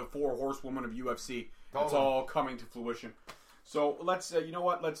the 4 horsewomen of UFC. It's all coming to fruition. So let's, you know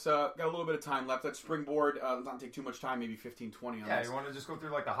what? Let's got a little bit of time left. Let's springboard. Let's not take too much time. Maybe 15, 20 on this. You want to just go through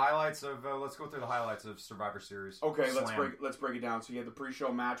like the highlights of? Let's go through the highlights of Survivor Series. Okay, let's break it down. So you had the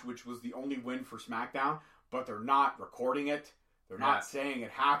pre-show match, which was the only win for SmackDown, but they're not recording it. They're not saying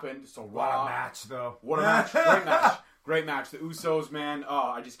it happened. So what a match, though! What a match! Great match! Great match. The Usos, man. Oh,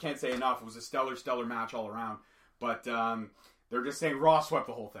 I just can't say enough. It was a stellar match all around. But they're just saying Raw swept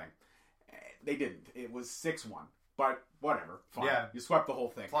the whole thing. They didn't. It was 6-1. But whatever. Fine. Yeah. You swept the whole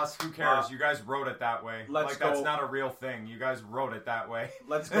thing. Plus, who cares? You guys wrote it that way. That's not a real thing. You guys wrote it that way.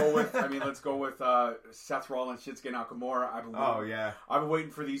 Let's go with Seth Rollins, Shinsuke Nakamura. I've been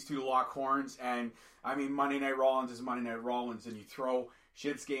waiting for these two to lock horns. And, I mean, Monday Night Rollins is Monday Night Rollins. And you throw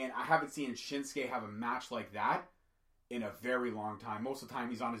Shinsuke in. I haven't seen Shinsuke have a match like that in a very long time. Most of the time,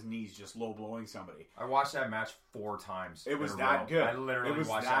 he's on his knees just low-blowing somebody. I watched that match 4 times. It was that good. I literally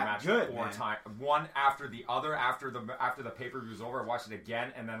watched that match 4 times. One after the other. After the pay-per-view was over, I watched it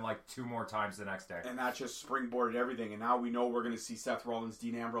again, and then like 2 more times the next day. And that just springboarded everything. And now we know we're going to see Seth Rollins,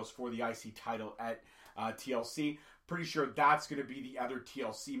 Dean Ambrose for the IC title at TLC. Pretty sure that's going to be the other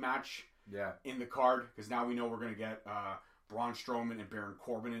TLC match in the card, because now we know we're going to get Braun Strowman and Baron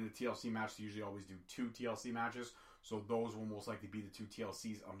Corbin in the TLC match. They usually always do 2 TLC matches. So those will most likely be the 2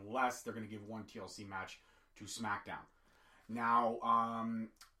 TLCs, unless they're going to give 1 TLC match to SmackDown. Now,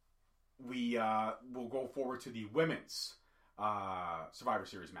 we'll go forward to the women's Survivor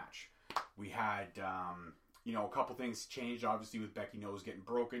Series match. We had, a couple things changed, obviously, with Becky nose getting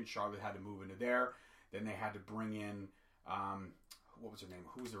broken. Charlotte had to move into there. Then they had to bring in, what was her name?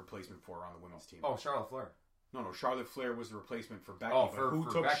 Who was the replacement for her on the women's team? Oh, Charlotte Flair. No, Charlotte Flair was the replacement for Becky. Who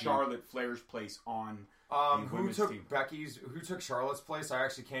took Becky? Charlotte Flair's place on who took Charlotte's place? I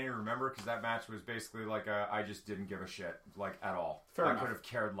actually can't even remember, because that match was basically like I just didn't give a shit, like, at all. Fair enough. I could have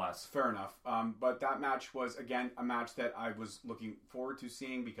cared less. Fair enough. But that match was, again, a match that I was looking forward to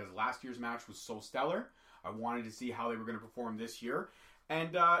seeing, because last year's match was so stellar. I wanted to see how they were going to perform this year.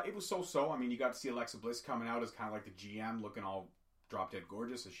 And it was so-so. I mean, you got to see Alexa Bliss coming out as kind of like the GM, looking all drop-dead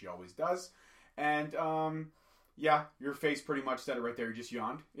gorgeous, as she always does. And, your face pretty much said it right there. You just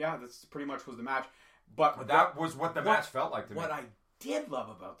yawned. Yeah, that's pretty much was the match. But that was what the match felt like to me. What I did love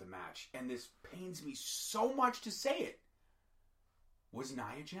about the match, and this pains me so much to say it, was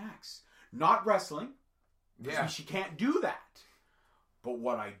Nia Jax. Not wrestling. Yeah. She can't do that. But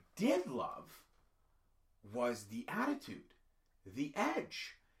what I did love was the attitude, the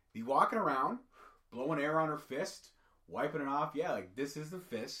edge, the walking around, blowing air on her fist, wiping it off. Yeah, like, this is the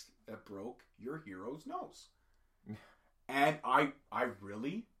fist that broke your hero's nose. And I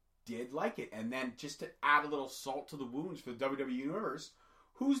really did like it. And then just to add a little salt to the wounds for the WWE Universe,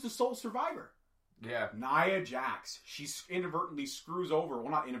 who's the sole survivor? Yeah. Nia Jax. She inadvertently screws over,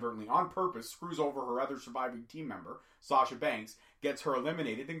 well, not inadvertently, on purpose, screws over her other surviving team member, Sasha Banks, gets her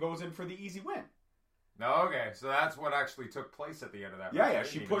eliminated, and goes in for the easy win. Okay, so that's what actually took place at the end of that match. Yeah,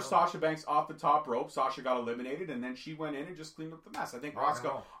 she pushed Sasha Banks off the top rope. Sasha got eliminated, and then she went in and just cleaned up the mess. I think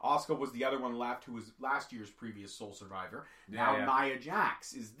Asuka was the other one left, who was last year's previous sole survivor. Now Nia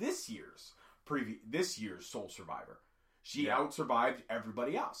Jax is this year's sole survivor. She out-survived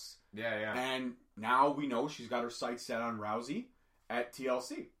everybody else. Yeah. And now we know she's got her sights set on Rousey at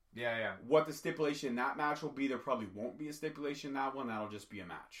TLC. Yeah. What the stipulation in that match will be, there probably won't be a stipulation in that one. That'll just be a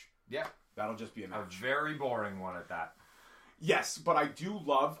match. Yeah. That'll just be a match. A very boring one at that. Yes, but I do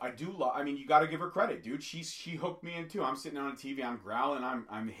love, I mean, you got to give her credit, dude. She hooked me in too. I'm sitting on the TV, I'm growling,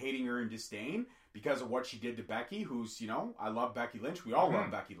 I'm hating her in disdain because of what she did to Becky, who's, I love Becky Lynch. We all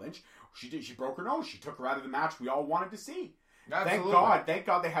love Becky Lynch. She broke her nose. She took her out of the match we all wanted to see. Absolutely. Thank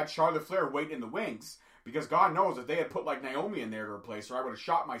God they had Charlotte Flair waiting in the wings, because God knows if they had put like Naomi in there to replace her, I would have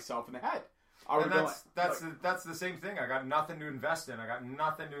shot myself in the head. And that's the same thing. I got nothing to invest in. I got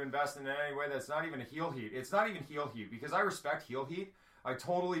nothing to invest in any way that's not even a heel heat. It's not even heel heat because I respect heel heat. I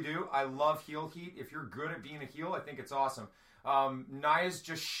totally do. I love heel heat. If you're good at being a heel, I think it's awesome. Nia's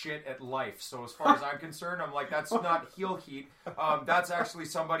just shit at life. So as far as I'm concerned, I'm like, that's not heel heat. That's actually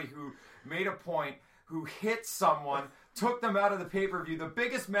somebody who made a point, who hit someone, took them out of the pay-per-view, the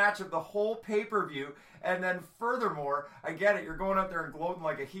biggest match of the whole pay-per-view, and then furthermore, I get it, you're going out there and gloating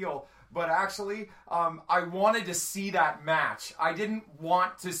like a heel, but actually, I wanted to see that match. I didn't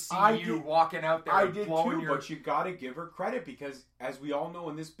want to see walking out there and blowing your... But you gotta give her credit because, as we all know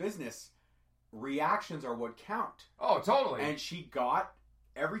in this business, reactions are what count. Oh, totally. And she got,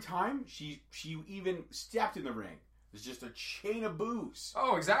 every time she even stepped in the ring, it's just a chain of boos.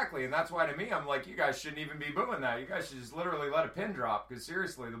 Oh, exactly. And that's why to me, I'm like, you guys shouldn't even be booing that. You guys should just literally let a pin drop. Because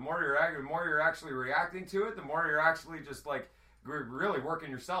seriously, the more you're actually reacting to it, the more you're actually just like really working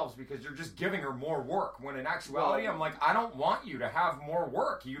yourselves because you're just giving her more work. When in actuality, I'm like, I don't want you to have more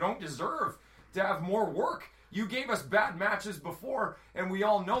work. You don't deserve to have more work. You gave us bad matches before, and we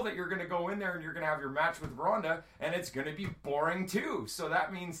all know that you're going to go in there and you're going to have your match with Ronda, and it's going to be boring too. So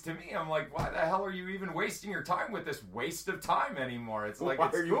that means to me, I'm like, why the hell are you even wasting your time with this waste of time anymore? It's like,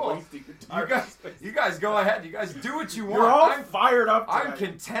 it's cool. Wasting your time? You guys go ahead. You guys do what you want. You're all fired up today. I'm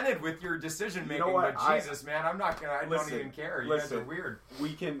contented with your decision making, but Jesus, man, I'm not going to, I don't even care. You guys are weird.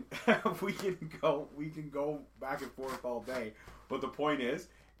 We can go back and forth all day, but the point is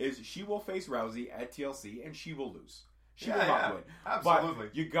she will face Rousey at TLC and she will lose. She will not win. Absolutely.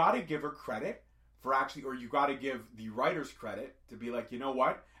 But you got to give her credit for actually, or you got to give the writers credit to be like, you know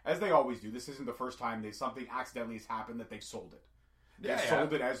what? As they always do, this isn't the first time something accidentally has happened that they sold it. They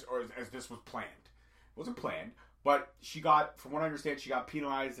sold it as this was planned. It wasn't planned, but she got, from what I understand, she got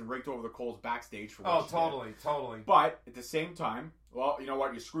penalized and raked over the coals backstage for what she did. Totally. But at the same time, well, you know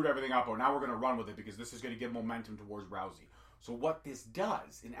what? You screwed everything up, but now we're going to run with it because this is going to give momentum towards Rousey. So what this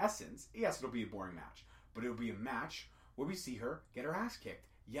does, in essence, yes, it'll be a boring match, but it'll be a match where we see her get her ass kicked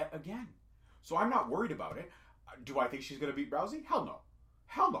yet again. So I'm not worried about it. Do I think she's going to beat Rousey? Hell no.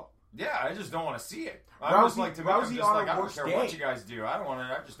 Hell no. Yeah, I just don't want to see it. Rousey, I'm just like, to me, Rousey I'm just on like, her I don't worst care day. what you guys do.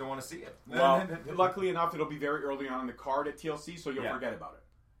 I just don't want to see it. Well, luckily enough, it'll be very early on in the card at TLC, so you'll forget about it.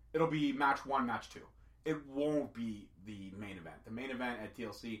 It'll be match 1, match 2. It won't be the main event. The main event at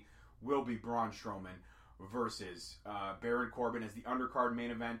TLC will be Braun Strowman versus Baron Corbin as the undercard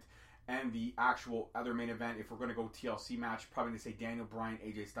main event, and the actual other main event, if we're going to go TLC match, probably going to say Daniel Bryan,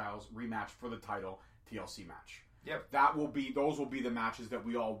 AJ Styles rematch for the title TLC match. Yep. Those will be the matches that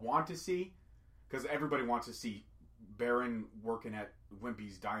we all want to see, because everybody wants to see Baron working at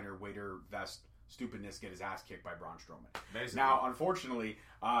Wimpy's Diner, waiter vest stupidness, get his ass kicked by Braun Strowman. Basically. Now, unfortunately,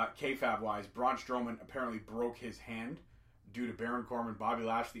 kayfabe-wise, Braun Strowman apparently broke his hand due to Baron Corbin, Bobby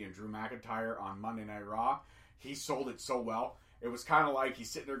Lashley, and Drew McIntyre on Monday Night Raw. He sold it so well. It was kind of like he's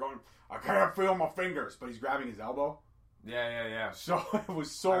sitting there going, I can't feel my fingers, but he's grabbing his elbow. Yeah. So it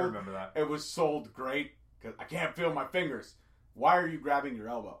was sold. I remember that. It was sold great because I can't feel my fingers. Why are you grabbing your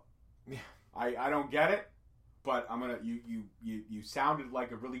elbow? Yeah. I don't get it, but I'm gonna. You sounded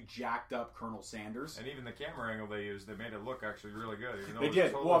like a really jacked up Colonel Sanders. And even the camera angle they used, they made it look actually really good. Even though they it was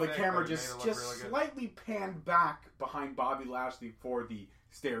did. totally Well, the fake, camera but it just made it look really slightly panned back behind Bobby Lashley for the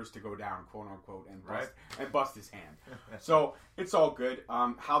stairs to go down, quote unquote, and bust his hand. So it's all good.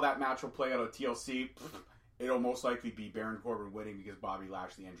 How that match will play out at TLC, it'll most likely be Baron Corbin winning because Bobby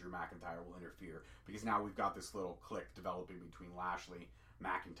Lashley and Drew McIntyre will interfere, because now we've got this little clique developing between Lashley,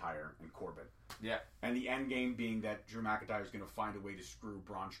 McIntyre, and Corbin. Yeah. And the end game being that Drew McIntyre is going to find a way to screw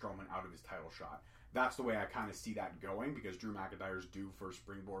Braun Strowman out of his title shot. That's the way I kind of see that going, because Drew McIntyre is due for a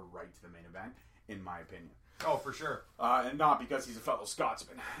springboard right to the main event, in my opinion. Oh, for sure. And not because he's a fellow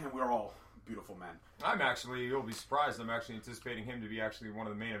Scotsman, and we're all beautiful men. You'll be surprised, I'm actually anticipating him to be actually one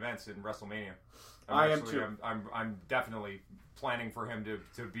of the main events in WrestleMania. I am too. I'm definitely planning for him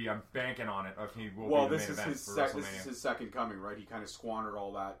to be. I'm banking on it. He will be the main event for WrestleMania. This is his second coming, right? He kind of squandered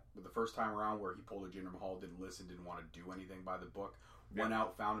all that the first time around, where he pulled a Jinder Mahal, didn't listen, didn't want to do anything by the book. Went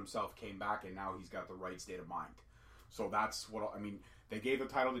out, found himself, came back, and now he's got the right state of mind. So that's what I mean. They gave the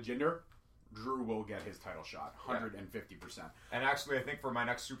title to Jinder. Drew will get his title shot, 150%. And actually, I think for my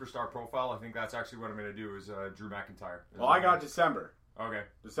next superstar profile, I think that's actually what I'm going to do is Drew McIntyre. Well, I got December. Okay.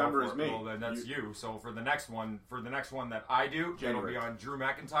 December is me. Well, then that's you. So for the next one that I do, it'll be on Drew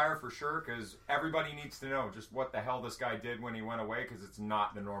McIntyre for sure, because everybody needs to know just what the hell this guy did when he went away, because it's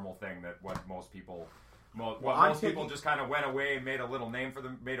not the normal thing that what most people... most people just kind of went away and made a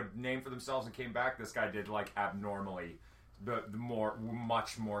name for themselves and came back. This guy did like abnormally,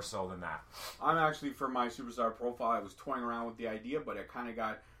 much more so than that. I'm actually, for my superstar profile, I was toying around with the idea, but it kind of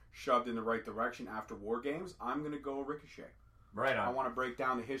got shoved in the right direction after War Games, I'm going to go Ricochet. Right on. I want to break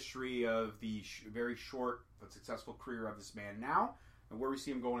down the history of the very short but successful career of this man now and where we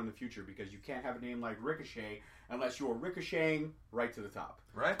see him going in the future, because you can't have a name like Ricochet unless you're ricocheting right to the top.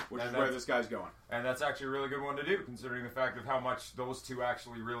 Right. Which is where this guy's going. And that's actually a really good one to do, considering the fact of how much those two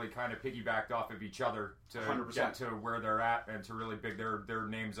actually really kind of piggybacked off of each other to 100%. get to where they're at and to really big their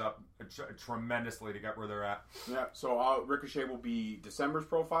names up tremendously to get where they're at. Yeah, so Ricochet will be December's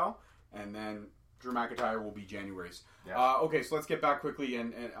profile, and then Drew McIntyre will be January's. Yeah. Okay, so let's get back quickly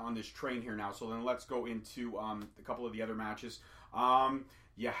and on this train here now. So then let's go into a couple of the other matches.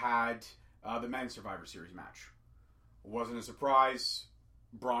 You had the men's Survivor Series match. It wasn't a surprise.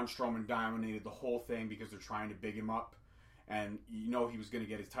 Braun Strowman dominated the whole thing because they're trying to big him up, and you know he was going to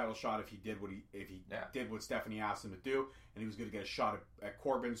get his title shot if he did what did what Stephanie asked him to do, and he was going to get a shot at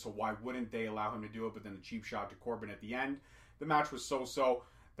Corbin. So why wouldn't they allow him to do it? But then the cheap shot to Corbin at the end. The match was so-so.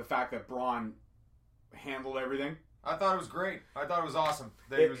 The fact that Braun handled everything. I thought it was great. I thought it was awesome.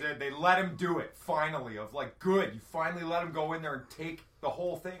 They let him do it, finally. Of like, good, you finally let him go in there and take the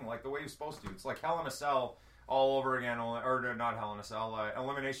whole thing like the way he was supposed to. It's like Hell in a Cell all over again, or not Hell in a Cell,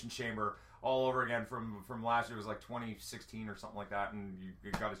 Elimination Chamber all over again from last year. It was like 2016 or something like that, and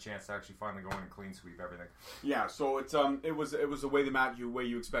you got a chance to actually finally go in and clean sweep everything. Yeah, so it was the way the way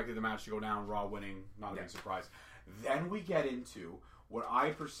you expected the match to go down, Raw winning, not a big surprise. Then we get into what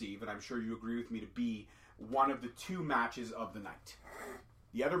I perceive, and I'm sure you agree with me, to be one of the two matches of the night.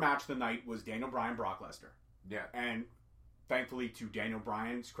 The other match of the night was Daniel Bryan, Brock Lesnar. Yeah. And thankfully, to Daniel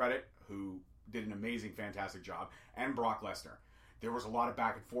Bryan's credit, who did an amazing, fantastic job, and Brock Lesnar. There was a lot of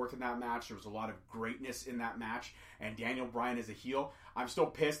back and forth in that match. There was a lot of greatness in that match. And Daniel Bryan is a heel. I'm still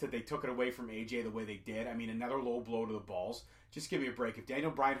pissed that they took it away from AJ the way they did. I mean, another low blow to the balls. Just give me a break. If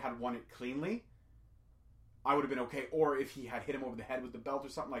Daniel Bryan had won it cleanly, I would have been okay. Or if he had hit him over the head with the belt or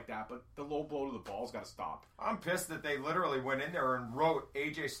something like that. But the low blow to the balls got to stop. I'm pissed that they literally went in there and wrote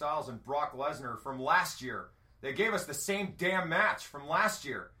AJ Styles and Brock Lesnar from last year. They gave us the same damn match from last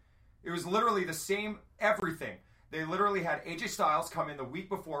year. It was literally the same everything. They literally had AJ Styles come in the week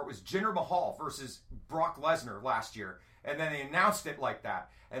before. It was Jinder Mahal versus Brock Lesnar last year. And then they announced it like that.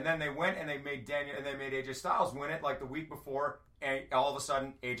 And then they went and they made AJ Styles win it like the week before. And all of a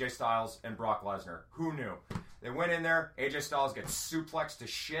sudden, AJ Styles and Brock Lesnar. Who knew? They went in there. AJ Styles gets suplexed to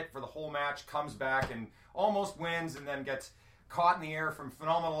shit for the whole match. Comes back and almost wins. And then gets caught in the air from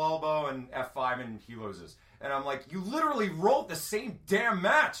phenomenal elbow and F5 and he loses. And I'm like, you literally wrote the same damn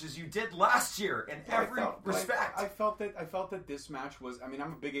match as you did last year in every respect. I felt that this match was. I mean,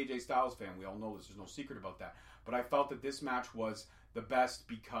 I'm a big AJ Styles fan. We all know this. There's no secret about that. But I felt that this match was the best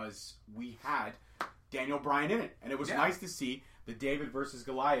because we had Daniel Bryan in it, and it was nice to see the David versus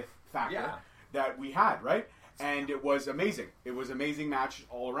Goliath factor that we had, right? And it was amazing. It was an amazing match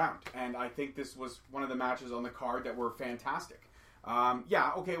all around. And I think this was one of the matches on the card that were fantastic.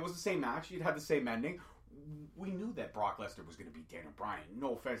 It was the same match. It had the same ending. We knew that Brock Lesnar was going to beat Daniel Bryan.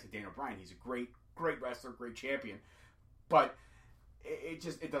 No offense to Daniel Bryan. He's a great wrestler, great champion. But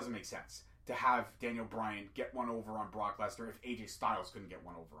it doesn't make sense to have Daniel Bryan get one over on Brock Lesnar if AJ Styles couldn't get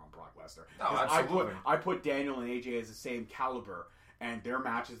one over on Brock Lesnar. Oh, absolutely. I put Daniel and AJ as the same caliber, and their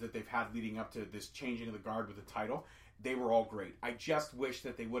matches that they've had leading up to this changing of the guard with the title, they were all great. I just wish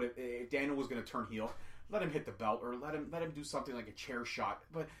that they would have, if Daniel was going to turn heel, let him hit the belt or let him do something like a chair shot.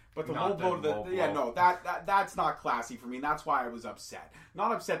 But the low blow to the that's not classy for me. And that's why I was upset.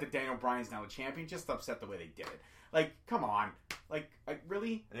 Not upset that Daniel Bryan's now a champion, just upset the way they did it. Like, come on. Like,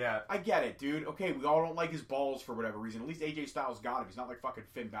 really? Yeah. I get it, dude. Okay, we all don't like his balls for whatever reason. At least AJ Styles got him. He's not like fucking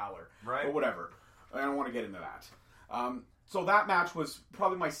Finn Balor. Right. But whatever. I don't want to get into that. So that match was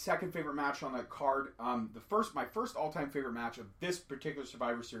probably my second favorite match on the card. My first all-time favorite match of this particular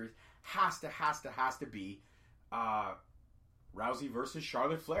Survivor Series has to be Rousey versus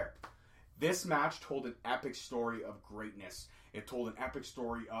Charlotte Flair. This match told an epic story of greatness. It told an epic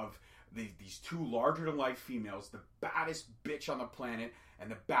story of these two larger-than-life females, the baddest bitch on the planet and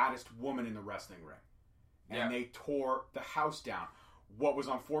the baddest woman in the wrestling ring. And they tore the house down. What was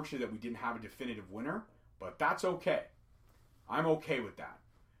unfortunate that we didn't have a definitive winner, but that's okay. I'm okay with that.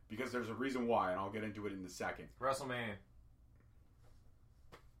 Because there's a reason why, and I'll get into it in a second. WrestleMania.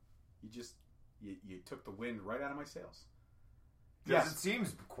 You took the wind right out of my sails. Because it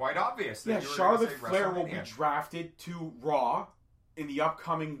seems quite obvious that Charlotte Flair will be drafted to Raw in the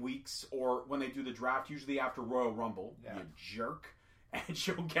upcoming weeks, or when they do the draft, usually after Royal Rumble, you jerk. And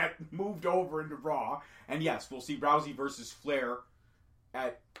she'll get moved over into Raw. And yes, we'll see Rousey versus Flair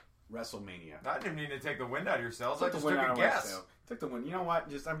at WrestleMania. I didn't mean to take the wind out of your sails. I just took a guess. Took the wind. You know what?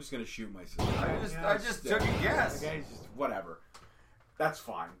 I'm just going to shoot myself. I just took a guess. Okay, just whatever. That's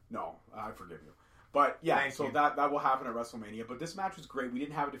fine. No, I forgive you. But yeah, Thank you. that will happen at WrestleMania. But this match was great. We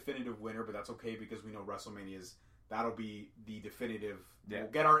didn't have a definitive winner, but that's okay because we know that'll be the definitive. Yeah.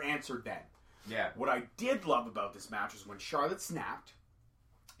 We'll get our answer then. Yeah. What I did love about this match was when Charlotte snapped,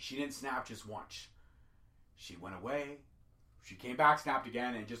 she didn't snap just once. She went away, she came back, snapped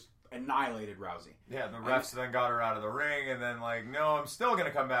again, and just annihilated Rousey. Yeah, the refs then got her out of the ring, and then no, I'm still going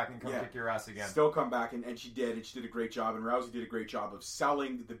to come back and kick your ass again. Still come back, and she did, and she did a great job, and Rousey did a great job of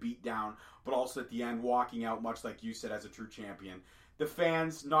selling the beat down, but also at the end walking out, much like you said, as a true champion. The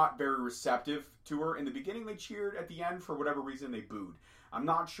fans, not very receptive to her. In the beginning, they cheered. At the end, for whatever reason, they booed. I'm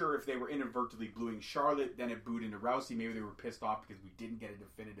not sure if they were inadvertently booing Charlotte, then it booed into Rousey. Maybe they were pissed off because we didn't get a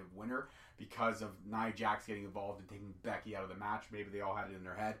definitive winner because of Nia Jax getting involved and taking Becky out of the match. Maybe they all had it in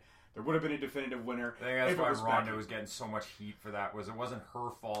their head. There would have been a definitive winner. I think that's if it why was Ronda Becky. was getting so much heat for that. It wasn't her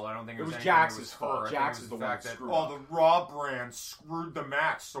fault. I don't think it was It was anything. Jax's It was fault. her. I think Jax it was is the the one fact that that screwed up. the Raw brand screwed the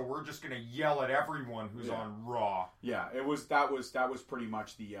match, so we're just going to yell at everyone who's Yeah. on Raw. Yeah, that was pretty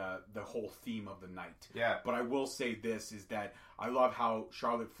much the whole theme of the night. Yeah. But I will say this is that I love how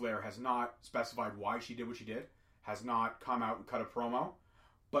Charlotte Flair has not specified why she did what she did, has not come out and cut a promo,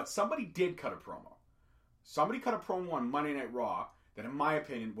 but somebody did cut a promo. Somebody cut a promo on Monday Night Raw that, in my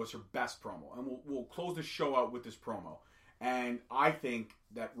opinion, was her best promo, and we'll close the show out with this promo. And I think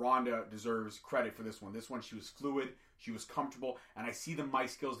that Ronda deserves credit for this one. This one, she was fluid, she was comfortable, and I see the mic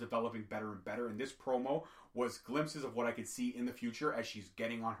skills developing better and better. And this promo was glimpses of what I could see in the future as she's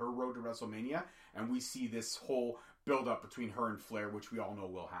getting on her road to WrestleMania, and we see this whole build-up between her and Flair, which we all know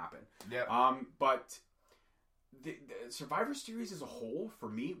will happen. Yeah. But the Survivor Series as a whole, for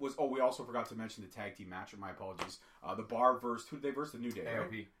me, was... Oh, we also forgot to mention the tag team match. My apologies. The Bar versus... Who did they verse? The New Day,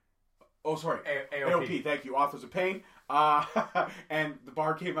 right? AOP. Oh, sorry. AOP, thank you. Authors of Pain. And the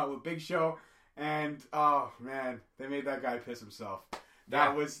Bar came out with Big Show. And, oh, man, they made that guy piss himself.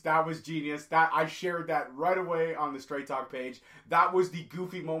 That was genius. That I shared that right away on the Straight Talk page. That was the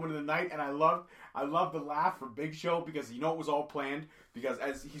goofy moment of the night, and I loved the laugh from Big Show because it was all planned. Because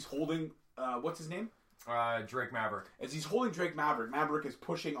as he's holding, what's his name? Drake Maverick. As he's holding Drake Maverick, Maverick is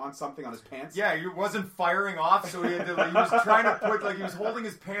pushing on something on his pants. Yeah, he wasn't firing off, so he was trying to put he was holding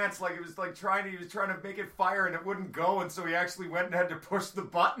his pants he was trying to make it fire and it wouldn't go, and so he actually went and had to push the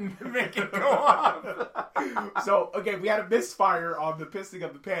button to make it go off. So again, we had a misfire on the pissing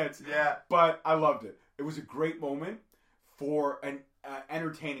of the pants. Yeah, but I loved it. It was a great moment for an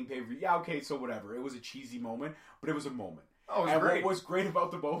entertaining pay-per-view. Yeah, okay, so whatever. It was a cheesy moment, but it was a moment. Oh, it was and great. What was great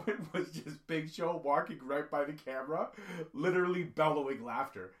about the moment was just Big Show walking right by the camera, literally bellowing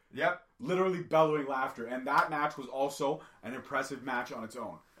laughter. Yep. Literally bellowing laughter. And that match was also an impressive match on its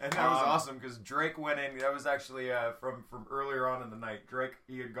own. And that was awesome because Drake went in. That was actually from earlier on in the night. Drake,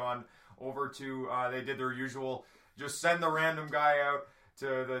 he had gone over to, they did their usual, just send the random guy out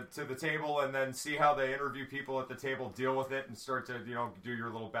to the table and then see how they interview people at the table, deal with it, and start to, do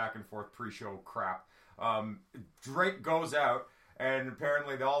your little back and forth pre-show crap. Drake goes out, and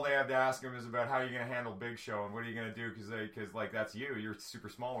apparently all they have to ask him is about how you're going to handle Big Show and what are you going to do because that's you're super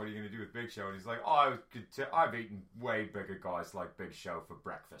small. What are you going to do with Big Show? And he's like, I've eaten way bigger guys like Big Show for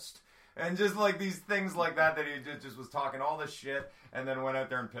breakfast. And just these things like that he just was talking all this shit and then went out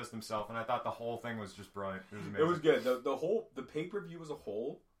there and pissed himself. And I thought the whole thing was just brilliant. It was amazing. It was good. The pay-per-view as a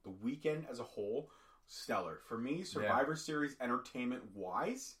whole, the weekend as a whole, stellar. For me, Survivor Series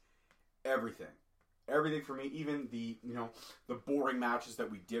entertainment-wise, everything for me, even the boring matches that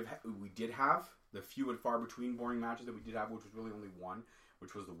we did have, the few and far between boring matches that we did have, which was really only one,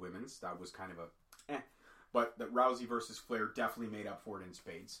 which was the women's. That was kind of but that Rousey versus Flair definitely made up for it in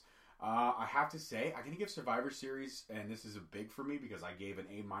spades. I have to say, I'm going to give Survivor Series, and this is a big for me because I gave an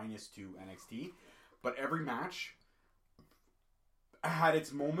A- to NXT, but every match had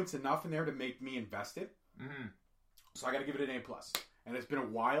its moments enough in there to make me invested. Mm-hmm. So I got to give it an A+. And it's been a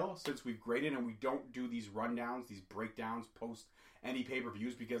while since we've graded, and we don't do these rundowns, these breakdowns post any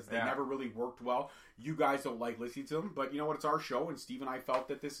pay-per-views because they never really worked well. You guys don't like listening to them, but you know what? It's our show, and Steve and I felt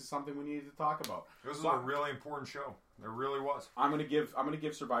that this is something we needed to talk about. This was a really important show. It really was. I'm gonna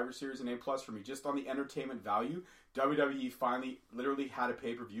give Survivor Series an A+ for me, just on the entertainment value. WWE finally literally had a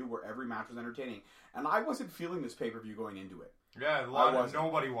pay-per-view where every match was entertaining, and I wasn't feeling this pay-per-view going into it. Yeah,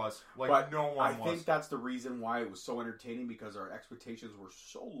 nobody was. But no one I was. think that's the reason why it was so entertaining because our expectations were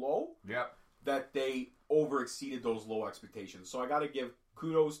so low. Yep. That they over-exceeded those low expectations. So I got to give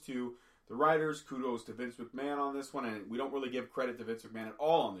kudos to the writers, kudos to Vince McMahon on this one, and we don't really give credit to Vince McMahon at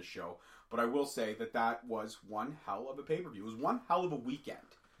all on this show, but I will say that was one hell of a pay-per-view. It was one hell of a weekend.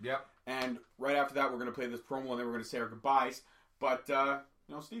 Yep. And right after that, we're going to play this promo, and then we're going to say our goodbyes. But,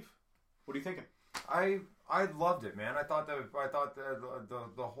 Steve, what are you thinking? I loved it, man. I thought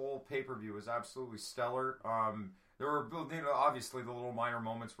the whole pay-per-view was absolutely stellar. There were, obviously the little minor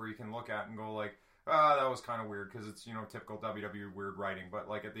moments where you can look at and go like, that was kind of weird because it's, typical WWE weird writing. But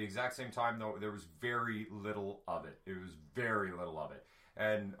like at the exact same time though, there was very little of it. It was very little of it.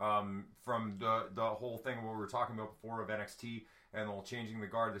 And from the whole thing what we were talking about before of NXT and the whole changing the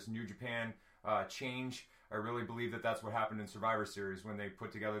guard, this New Japan change, I really believe that that's what happened in Survivor Series when they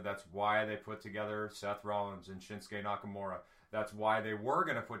put together. That's why they put together Seth Rollins and Shinsuke Nakamura. That's why they were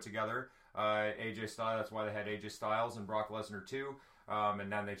going to put together AJ Styles. That's why they had AJ Styles and Brock Lesnar too. And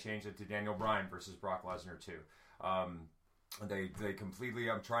then they changed it to Daniel Bryan versus Brock Lesnar too. They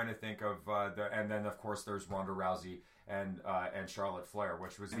completely. I'm trying to think of and then of course there's Ronda Rousey and Charlotte Flair,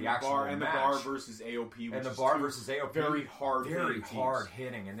 which was the actual match. And the Bar versus AOP, and the Bar versus AOP, very hard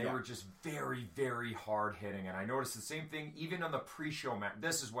hitting, and they were just very, very hard hitting. And I noticed the same thing even on the pre-show match.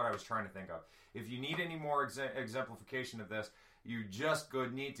 This is what I was trying to think of. If you need any more exemplification of this, you just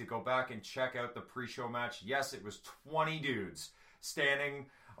need to go back and check out the pre-show match. Yes, it was 20 dudes standing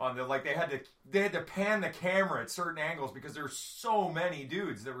on the, like they had to pan the camera at certain angles because there were so many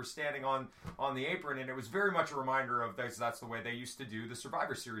dudes that were standing on the apron, and it was very much a reminder of that's the way they used to do the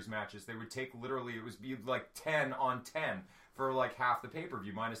Survivor Series matches. They would take literally, it would be like 10 on 10 for like half the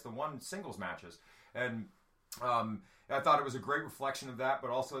pay-per-view minus the one singles matches. And I thought it was a great reflection of that, but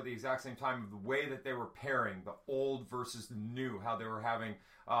also at the exact same time of the way that they were pairing the old versus the new, how they were having,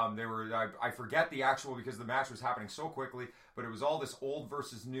 I forget the actual because the match was happening so quickly, but it was all this old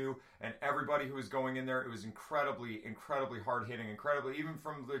versus new, and everybody who was going in there, it was incredibly, incredibly hard hitting, even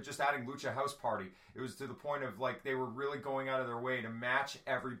from just adding Lucha House Party, it was to the point of like they were really going out of their way to match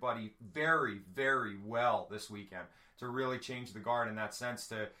everybody very, very well this weekend, to really change the guard in that sense,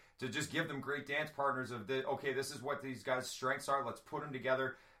 to just give them great dance partners of okay, this is what these guys' strengths are. Let's put them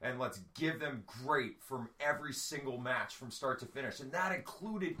together and let's give them great from every single match from start to finish. And that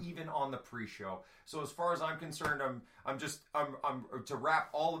included even on the pre-show. So as far as I'm concerned, I'm to wrap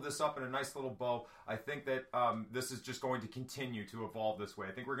all of this up in a nice little bow. I think that this is just going to continue to evolve this way.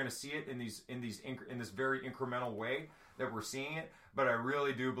 I think we're going to see it in this very incremental way that we're seeing it. But I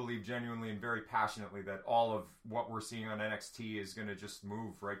really do believe genuinely and very passionately that all of what we're seeing on NXT is going to just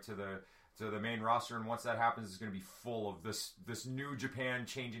move right to the main roster, and once that happens, it's going to be full of this New Japan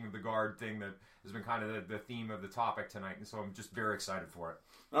changing of the guard thing that has been kind of the theme of the topic tonight, and so I'm just very excited for it.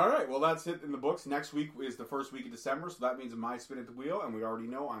 All right, well, that's it in the books. Next week is the first week of December, so that means my spin at the wheel, and we already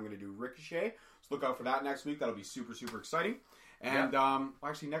know I'm going to do Ricochet, so look out for that next week. That'll be super, super exciting. And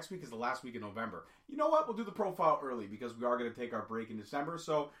actually, next week is the last week of November. You know what? We'll do the profile early because we are going to take our break in December.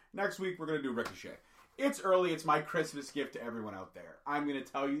 So next week, we're going to do Ricochet. It's early. It's my Christmas gift to everyone out there. I'm going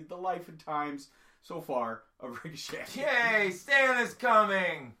to tell you the life and times so far of Ricochet. Yay! Santa's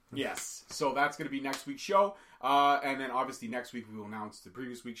coming! Yes. So that's going to be next week's show. And then obviously next week we will announce the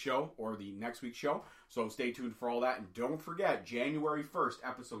previous week's show or the next week's show. So stay tuned for all that. And don't forget, January 1st,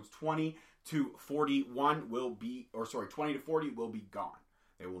 episodes 20 to 41 will be, 20 to 40 will be gone.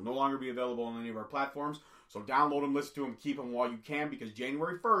 They will no longer be available on any of our platforms. So download them, listen to them, keep them while you can, because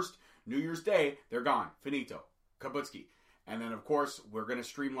January 1st, New Year's Day, they're gone. Finito. Kabutsky. And then, of course, we're going to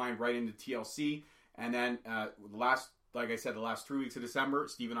streamline right into TLC. And then, like I said, the last 3 weeks of December,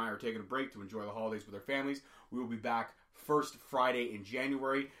 Steve and I are taking a break to enjoy the holidays with our families. We will be back first Friday in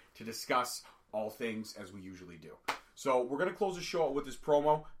January to discuss all things as we usually do. So we're going to close the show out with this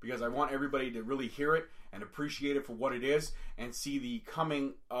promo because I want everybody to really hear it and appreciate it for what it is and see the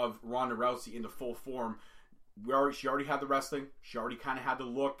coming of Ronda Rousey into full form. She already had the wrestling. She already kind of had the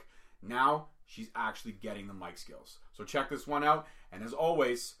look. Now she's actually getting the mic skills. So check this one out. And as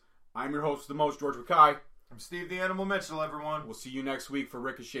always, I'm your host of the most, George Mackay. I'm Steve the Animal Mitchell, everyone. We'll see you next week for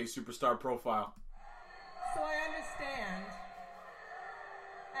Ricochet Superstar Profile. So I understand.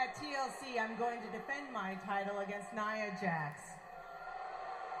 At TLC, I'm going to defend my title against Nia Jax.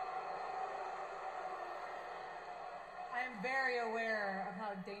 I am very aware of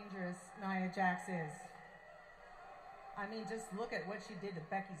how dangerous Nia Jax is. I mean, just look at what she did to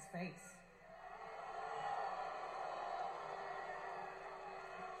Becky's face.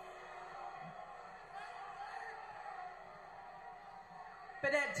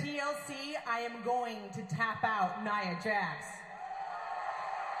 But at TLC, I am going to tap out Nia Jax.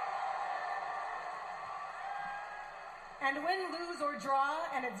 And win, lose, or draw,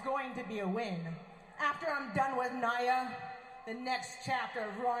 and it's going to be a win. After I'm done with Nia, the next chapter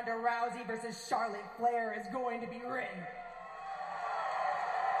of Ronda Rousey versus Charlotte Flair is going to be written.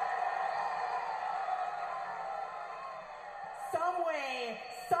 Some way,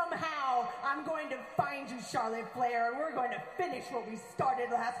 somehow, I'm going to find you, Charlotte Flair, and we're going to finish what we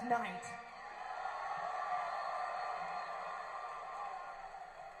started last night.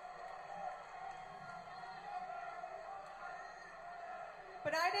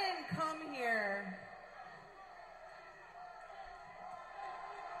 But I didn't come here.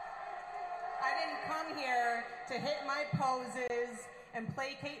 I didn't come here to hit my poses and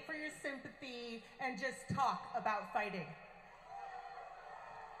placate for your sympathy and just talk about fighting.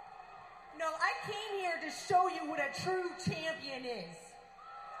 No, I came here to show you what a true champion is.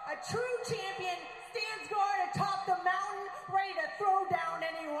 A true champion stands guard atop the mountain, ready to throw down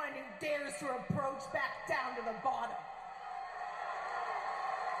anyone who dares to approach back down to the bottom.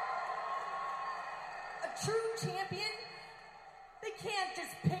 A true champion, they can't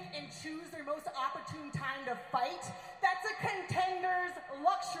just pick and choose their most opportune time to fight. That's a contender's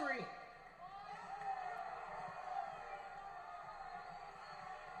luxury.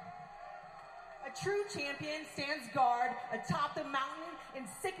 A true champion stands guard atop the mountain in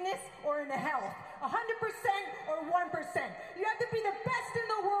sickness or in health. 100% or 1%. You have to be the best in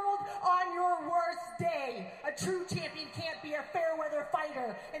the world on your worst day. A true champion can't be a fair weather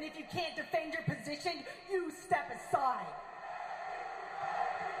fighter. And if you can't defend your position, you step aside.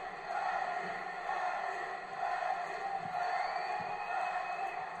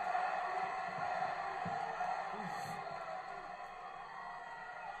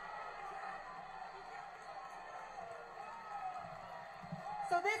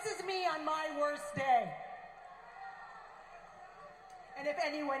 So this is me on my worst day. And if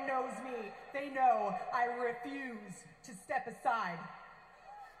anyone knows me, they know I refuse to step aside.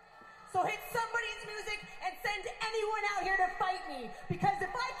 So hit somebody's music and send anyone out here to fight me. Because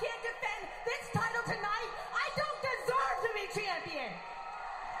if I can't defend this title tonight, I don't deserve to be champion.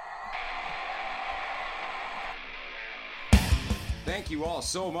 Thank you all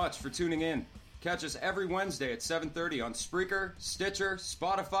so much for tuning in. Catch us every Wednesday at 7:30 on Spreaker, Stitcher,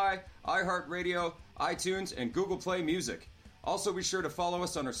 Spotify, iHeartRadio, iTunes, and Google Play Music. Also, be sure to follow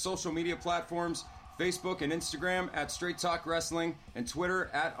us on our social media platforms, Facebook and Instagram at Straight Talk Wrestling, and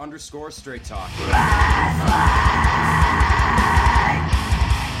Twitter at _Straight Talk.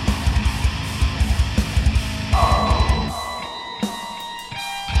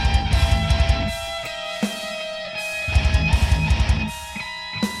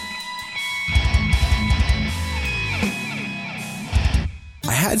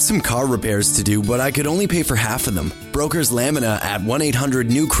 I had some car repairs to do, but I could only pay for half of them. Brokers Lamina at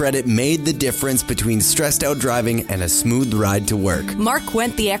 1-800-NEW-CREDIT made the difference between stressed out driving and a smooth ride to work. Mark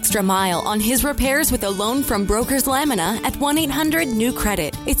went the extra mile on his repairs with a loan from Brokers Lamina at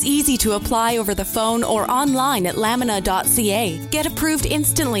 1-800-NEW-CREDIT. It's easy to apply over the phone or online at lamina.ca. Get approved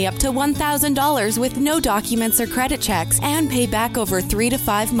instantly up to $1,000 with no documents or credit checks and pay back over 3 to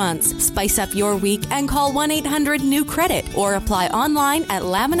 5 months. Spice up your week and call 1-800-NEW-CREDIT or apply online at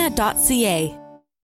lamina.ca.